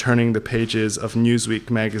or turning the pages of Newsweek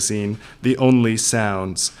magazine, the only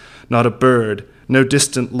sounds. Not a bird, no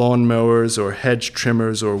distant lawn mowers or hedge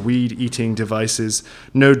trimmers or weed-eating devices,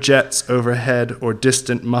 no jets overhead or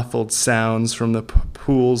distant muffled sounds from the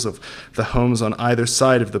pools of the homes on either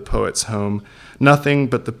side of the poet's home, nothing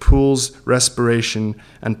but the pool's respiration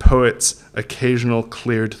and poet's occasional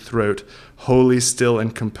cleared throat, wholly still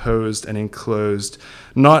and composed and enclosed,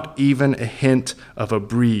 not even a hint of a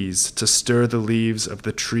breeze to stir the leaves of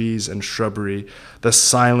the trees and shrubbery, the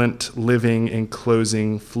silent, living,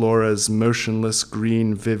 enclosing flora's motionless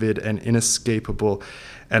green, vivid, and inescapable,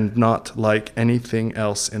 and not like anything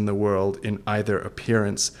else in the world in either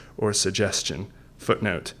appearance or suggestion.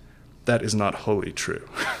 Footnote, that is not wholly true.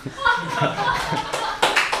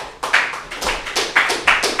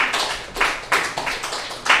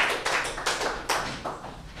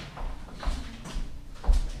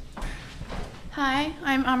 Hi,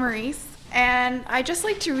 I'm Amaris, and I'd just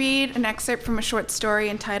like to read an excerpt from a short story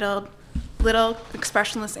entitled Little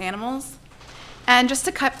Expressionless Animals. And just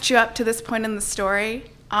to catch you up to this point in the story,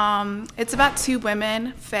 it's about two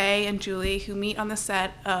women, Faye and Julie, who meet on the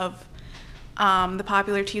set of the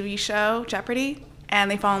popular TV show Jeopardy, and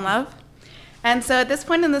they fall in love. And so at this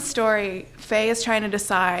point in the story, Faye is trying to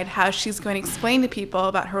decide how she's going to explain to people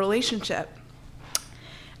about her relationship.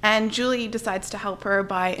 And Julie decides to help her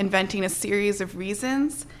by inventing a series of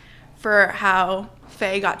reasons for how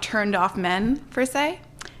Faye got turned off men, per se.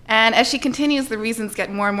 And as she continues, the reasons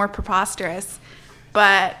get more and more preposterous.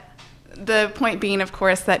 But the point being, of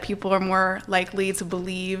course, that people are more likely to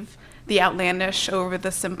believe the outlandish over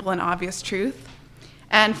the simple and obvious truth.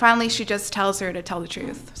 And finally, she just tells her to tell the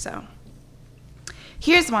truth. So,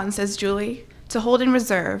 here's one, says Julie, to hold in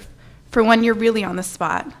reserve for when you're really on the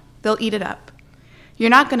spot. They'll eat it up. You're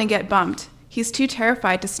not going to get bumped. He's too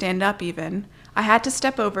terrified to stand up even. I had to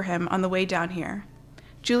step over him on the way down here.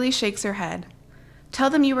 Julie shakes her head. Tell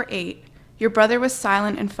them you were 8. Your brother was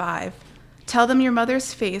silent and 5. Tell them your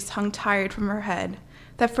mother's face hung tired from her head,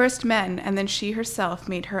 that first men and then she herself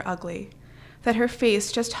made her ugly, that her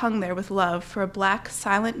face just hung there with love for a black,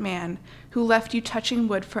 silent man who left you touching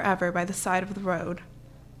wood forever by the side of the road.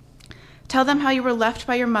 Tell them how you were left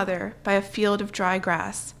by your mother by a field of dry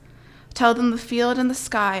grass. Tell them the field and the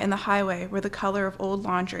sky and the highway were the color of old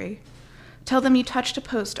laundry. Tell them you touched a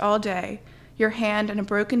post all day, your hand in a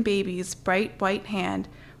broken baby's bright white hand,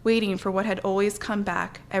 waiting for what had always come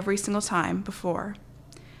back every single time before.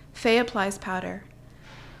 Faye applies powder.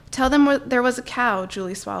 Tell them there was a cow,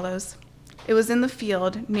 Julie swallows. It was in the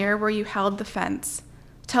field, near where you held the fence.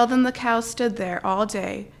 Tell them the cow stood there all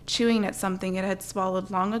day, chewing at something it had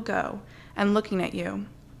swallowed long ago, and looking at you.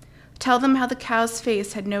 Tell them how the cow's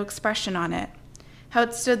face had no expression on it, how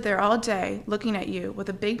it stood there all day, looking at you with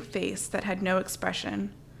a big face that had no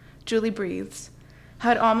expression. Julie breathes,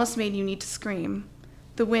 how it almost made you need to scream.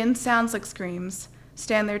 The wind sounds like screams,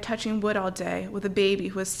 stand there touching wood all day with a baby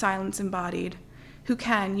who is silence embodied, who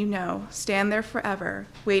can, you know, stand there forever,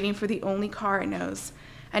 waiting for the only car it knows,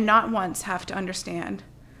 and not once have to understand.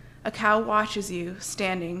 A cow watches you,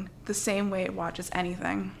 standing, the same way it watches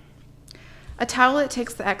anything. A towelette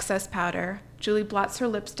takes the excess powder. Julie blots her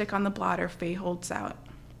lipstick on the blotter Faye holds out.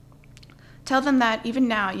 Tell them that, even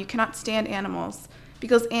now, you cannot stand animals,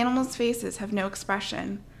 because animals' faces have no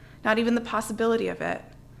expression, not even the possibility of it.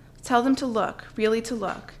 Tell them to look, really to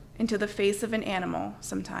look, into the face of an animal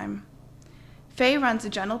sometime. Faye runs a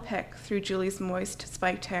gentle pick through Julie's moist,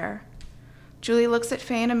 spiked hair. Julie looks at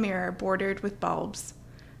Faye in a mirror bordered with bulbs.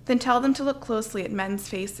 Then tell them to look closely at men's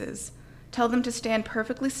faces. Tell them to stand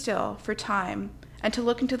perfectly still for time and to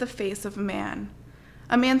look into the face of a man.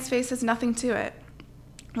 A man's face has nothing to it.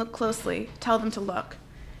 Look closely. Tell them to look.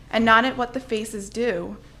 And not at what the faces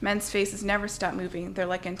do. Men's faces never stop moving. They're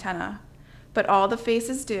like antennae. But all the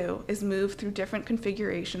faces do is move through different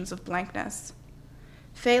configurations of blankness.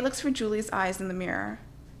 Faye looks for Julie's eyes in the mirror.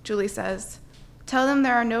 Julie says, tell them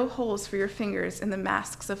there are no holes for your fingers in the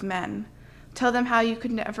masks of men. Tell them how you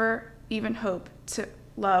could never even hope to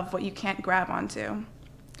love what you can't grab onto.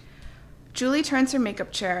 Julie turns her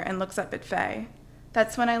makeup chair and looks up at Faye.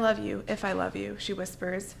 That's when I love you, if I love you, she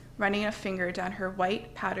whispers, running a finger down her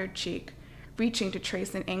white, powdered cheek, reaching to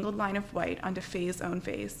trace an angled line of white onto Faye's own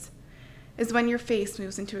face. Is when your face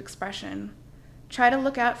moves into expression. Try to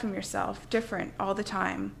look out from yourself, different all the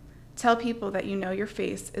time. Tell people that you know your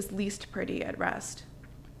face is least pretty at rest.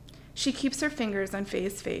 She keeps her fingers on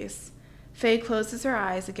Faye's face. Faye closes her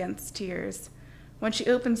eyes against tears. When she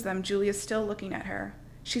opens them, Julie is still looking at her.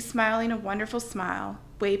 She's smiling a wonderful smile,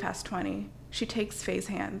 way past 20. She takes Faye's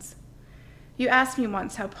hands. You asked me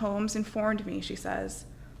once how poems informed me, she says,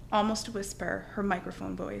 almost a whisper, her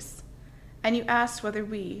microphone voice. And you asked whether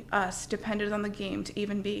we, us, depended on the game to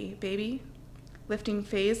even be, baby? Lifting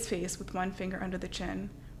Faye's face with one finger under the chin.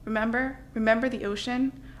 Remember? Remember the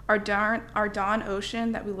ocean? Our dawn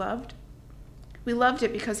ocean that we loved? We loved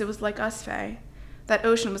it because it was like us, Faye. That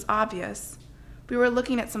ocean was obvious. We were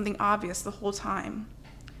looking at something obvious the whole time.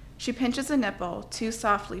 She pinches a nipple, too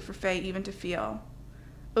softly for Faye even to feel.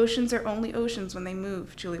 Oceans are only oceans when they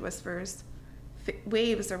move, Julie whispers.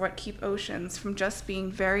 Waves are what keep oceans from just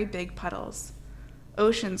being very big puddles.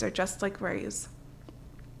 Oceans are just like rays.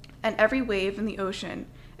 And every wave in the ocean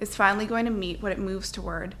is finally going to meet what it moves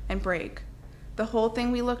toward and break. The whole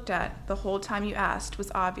thing we looked at, the whole time you asked,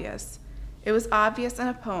 was obvious. It was obvious in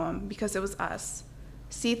a poem because it was us.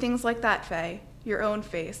 See things like that, Faye, your own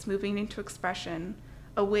face moving into expression,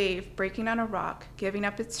 a wave breaking on a rock, giving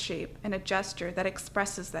up its shape, and a gesture that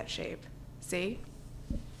expresses that shape. See?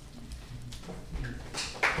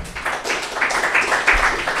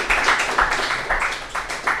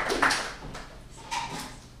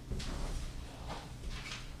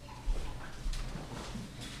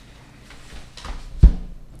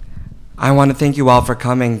 I want to thank you all for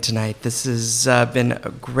coming tonight. This has been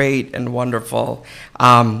a great and wonderful,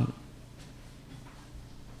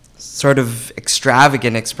 sort of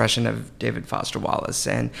extravagant expression of David Foster Wallace.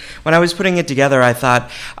 And when I was putting it together, I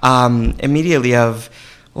thought immediately of,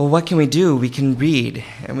 well, what can we do? We can read,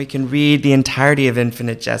 and we can read the entirety of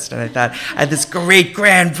Infinite Jest. And I thought I had this great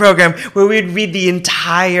grand program where we'd read the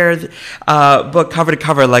entire book cover to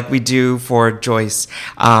cover like we do for Joyce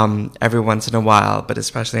every once in a while, but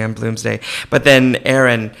especially on Bloomsday. But then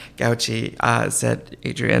Aaron Gauci said,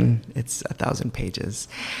 Adrian, it's 1,000 pages.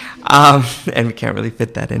 And we can't really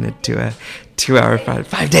fit that into a 2-hour,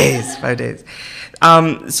 5 days.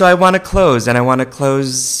 So I want to close, and I want to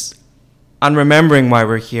close on remembering why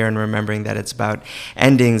we're here and remembering that it's about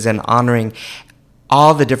endings and honoring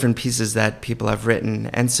all the different pieces that people have written.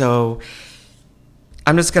 And so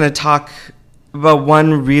I'm just going to talk about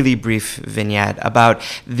one really brief vignette about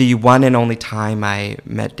the one and only time I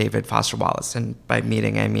met David Foster Wallace. And by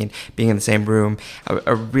meeting, I mean being in the same room,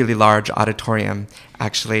 a really large auditorium,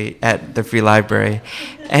 actually, at the Free Library.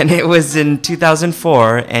 And it was in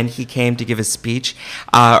 2004, and he came to give a speech,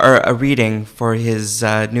 or a reading for his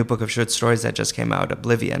new book of short stories that just came out,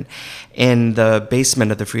 Oblivion, in the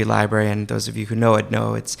basement of the Free Library. And those of you who know it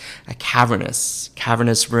know it's a cavernous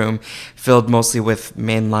room filled mostly with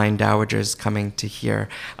mainline dowagers coming to hear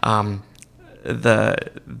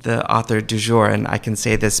the author du jour. And I can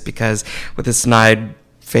say this because with a snide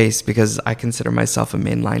face, because I consider myself a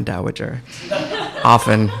mainline dowager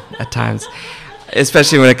often at times,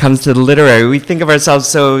 especially when it comes to the literary. We think of ourselves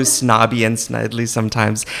so snobby and snidely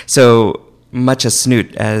sometimes, so much a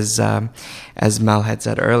snoot, as Mel had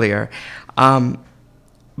said earlier.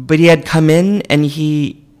 But he had come in and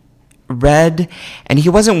he read, and he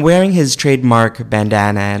wasn't wearing his trademark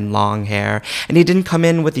bandana and long hair, and he didn't come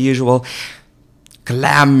in with the usual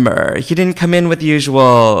glamour. He didn't come in with the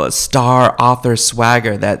usual star author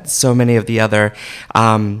swagger that so many of the other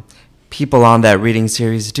people on that reading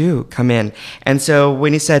series do come in. And so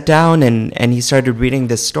when he sat down and he started reading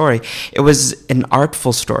this story, it was an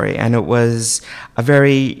artful story, and it was a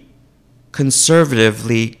very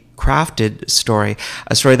conservatively crafted story,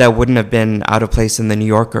 a story that wouldn't have been out of place in the New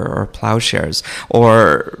Yorker or Plowshares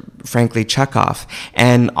or, frankly, Chekhov.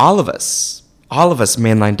 And all of us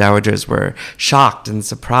mainline dowagers were shocked and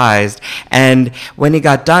surprised. And when he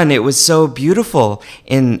got done, it was so beautiful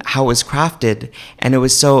in how it was crafted, and it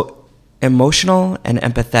was so emotional and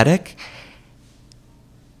empathetic.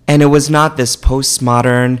 And it was not this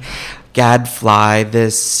postmodern gadfly,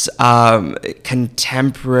 this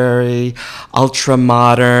contemporary,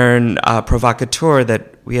 ultra-modern provocateur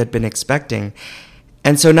that we had been expecting.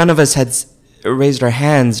 And so none of us had raised our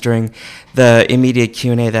hands during the immediate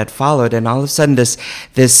Q&A that followed, and all of a sudden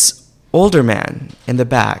this older man in the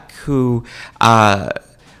back who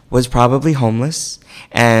was probably homeless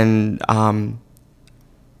and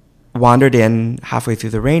wandered in halfway through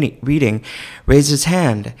the reading, raised his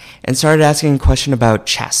hand and started asking a question about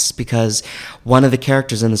chess, because one of the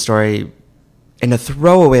characters in the story, in a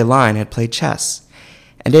throwaway line, had played chess.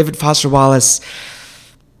 And David Foster Wallace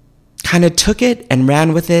kind of took it and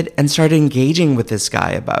ran with it and started engaging with this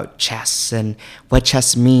guy about chess and what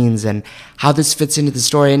chess means and how this fits into the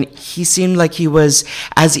story. And he seemed like he was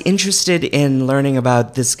as interested in learning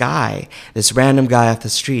about this guy, this random guy off the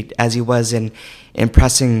street, as he was in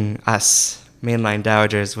impressing us mainline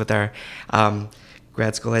dowagers with our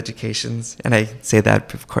grad school educations. And I say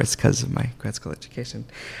that, of course, because of my grad school education.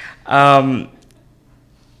 And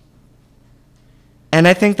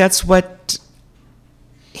I think that's what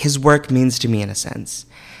his work means to me, in a sense.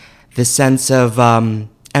 This sense of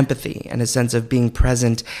empathy and a sense of being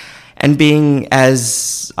present and being,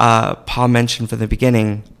 as Paul mentioned from the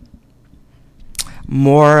beginning,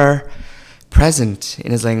 more present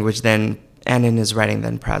in his language than and in his writing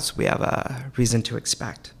than perhaps we have a reason to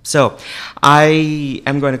expect. So I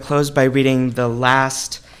am going to close by reading the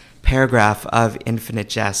last paragraph of Infinite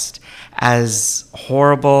Jest, as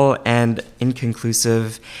horrible and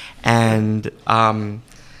inconclusive and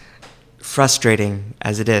frustrating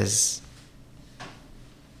as it is.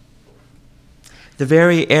 The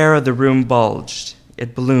very air of the room bulged.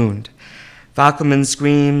 It ballooned. Falcoman's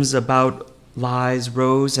screams about lies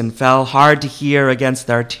rose and fell, hard to hear against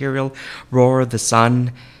the arterial roar of the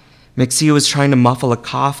sun. McSee was trying to muffle a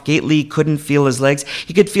cough. Gately couldn't feel his legs.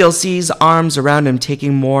 He could feel C's arms around him,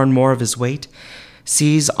 taking more and more of his weight.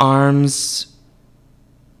 C's arms,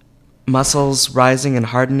 muscles rising and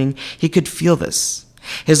hardening. He could feel this.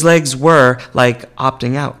 His legs were like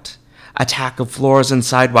opting out. Attack of floors and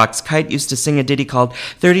sidewalks. Kite used to sing a ditty called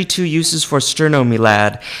 32 Uses for Sterno, Me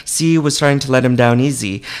Lad. C was starting to let him down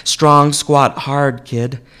easy. Strong, squat, hard,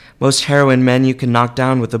 kid. Most heroin men you can knock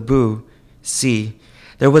down with a boo. C.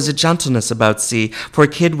 There was a gentleness about C. For a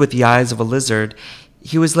kid with the eyes of a lizard,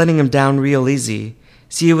 he was letting him down real easy.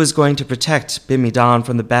 C was going to protect Bimmy Don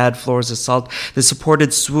from the bad floor's assault. The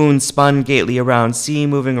supported swoon spun Gately around, C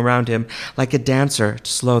moving around him like a dancer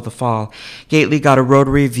to slow the fall. Gately got a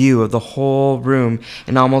rotary view of the whole room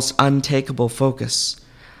in almost untakeable focus.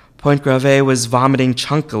 Point Gravé was vomiting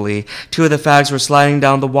chunkily. Two of the fags were sliding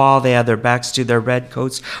down the wall. They had their backs to their red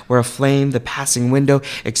coats where a flame, the passing window,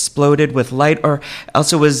 exploded with light, or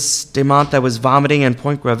else it was Demont that was vomiting and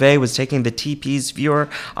Point Gravé was taking the TP's viewer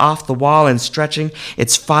off the wall and stretching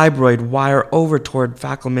its fibroid wire over toward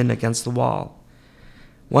Fackelman against the wall.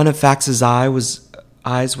 One of Fax's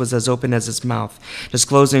eyes was as open as his mouth,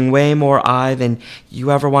 disclosing way more eye than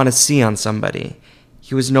you ever want to see on somebody.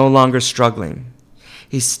 He was no longer struggling.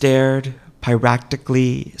 He stared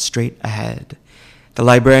pyractically straight ahead. The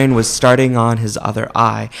librarian was starting on his other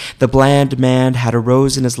eye. The bland man had a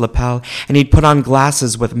rose in his lapel, and he'd put on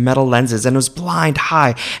glasses with metal lenses, and was blind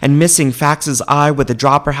high and missing Fax's eye with a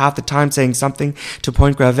dropper half the time, saying something to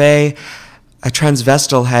Point Gravé. A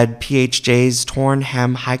transvestal had PHJ's torn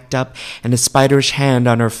hem hiked up and a spiderish hand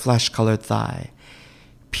on her flesh-colored thigh.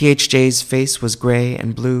 PHJ's face was gray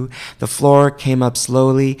and blue. The floor came up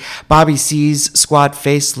slowly. Bobby C's squat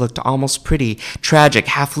face looked almost pretty, tragic,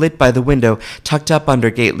 half lit by the window, tucked up under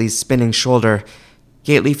Gately's spinning shoulder.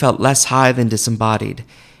 Gately felt less high than disembodied.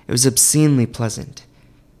 It was obscenely pleasant.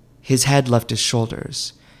 His head left his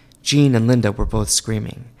shoulders. Jean and Linda were both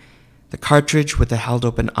screaming. The cartridge with the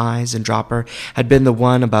held-open eyes and dropper had been the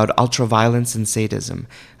one about ultraviolence and sadism,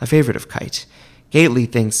 a favorite of Kite. Gately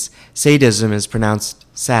thinks sadism is pronounced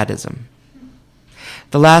sadism.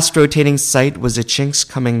 The last rotating sight was a Chinks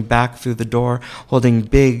coming back through the door, holding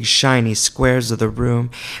big, shiny squares of the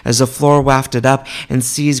room. As the floor wafted up and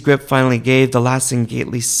C's grip finally gave, the last thing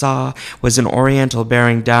Gately saw was an Oriental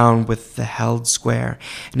bearing down with the held square,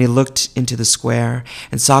 and he looked into the square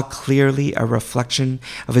and saw clearly a reflection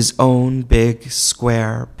of his own big,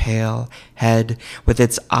 square, pale head with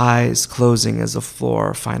its eyes closing as the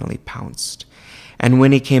floor finally pounced. And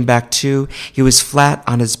when he came back to, he was flat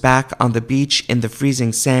on his back on the beach in the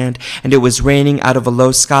freezing sand, and it was raining out of a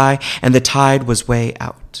low sky, and the tide was way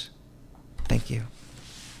out. Thank you.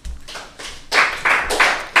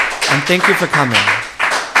 And thank you for coming.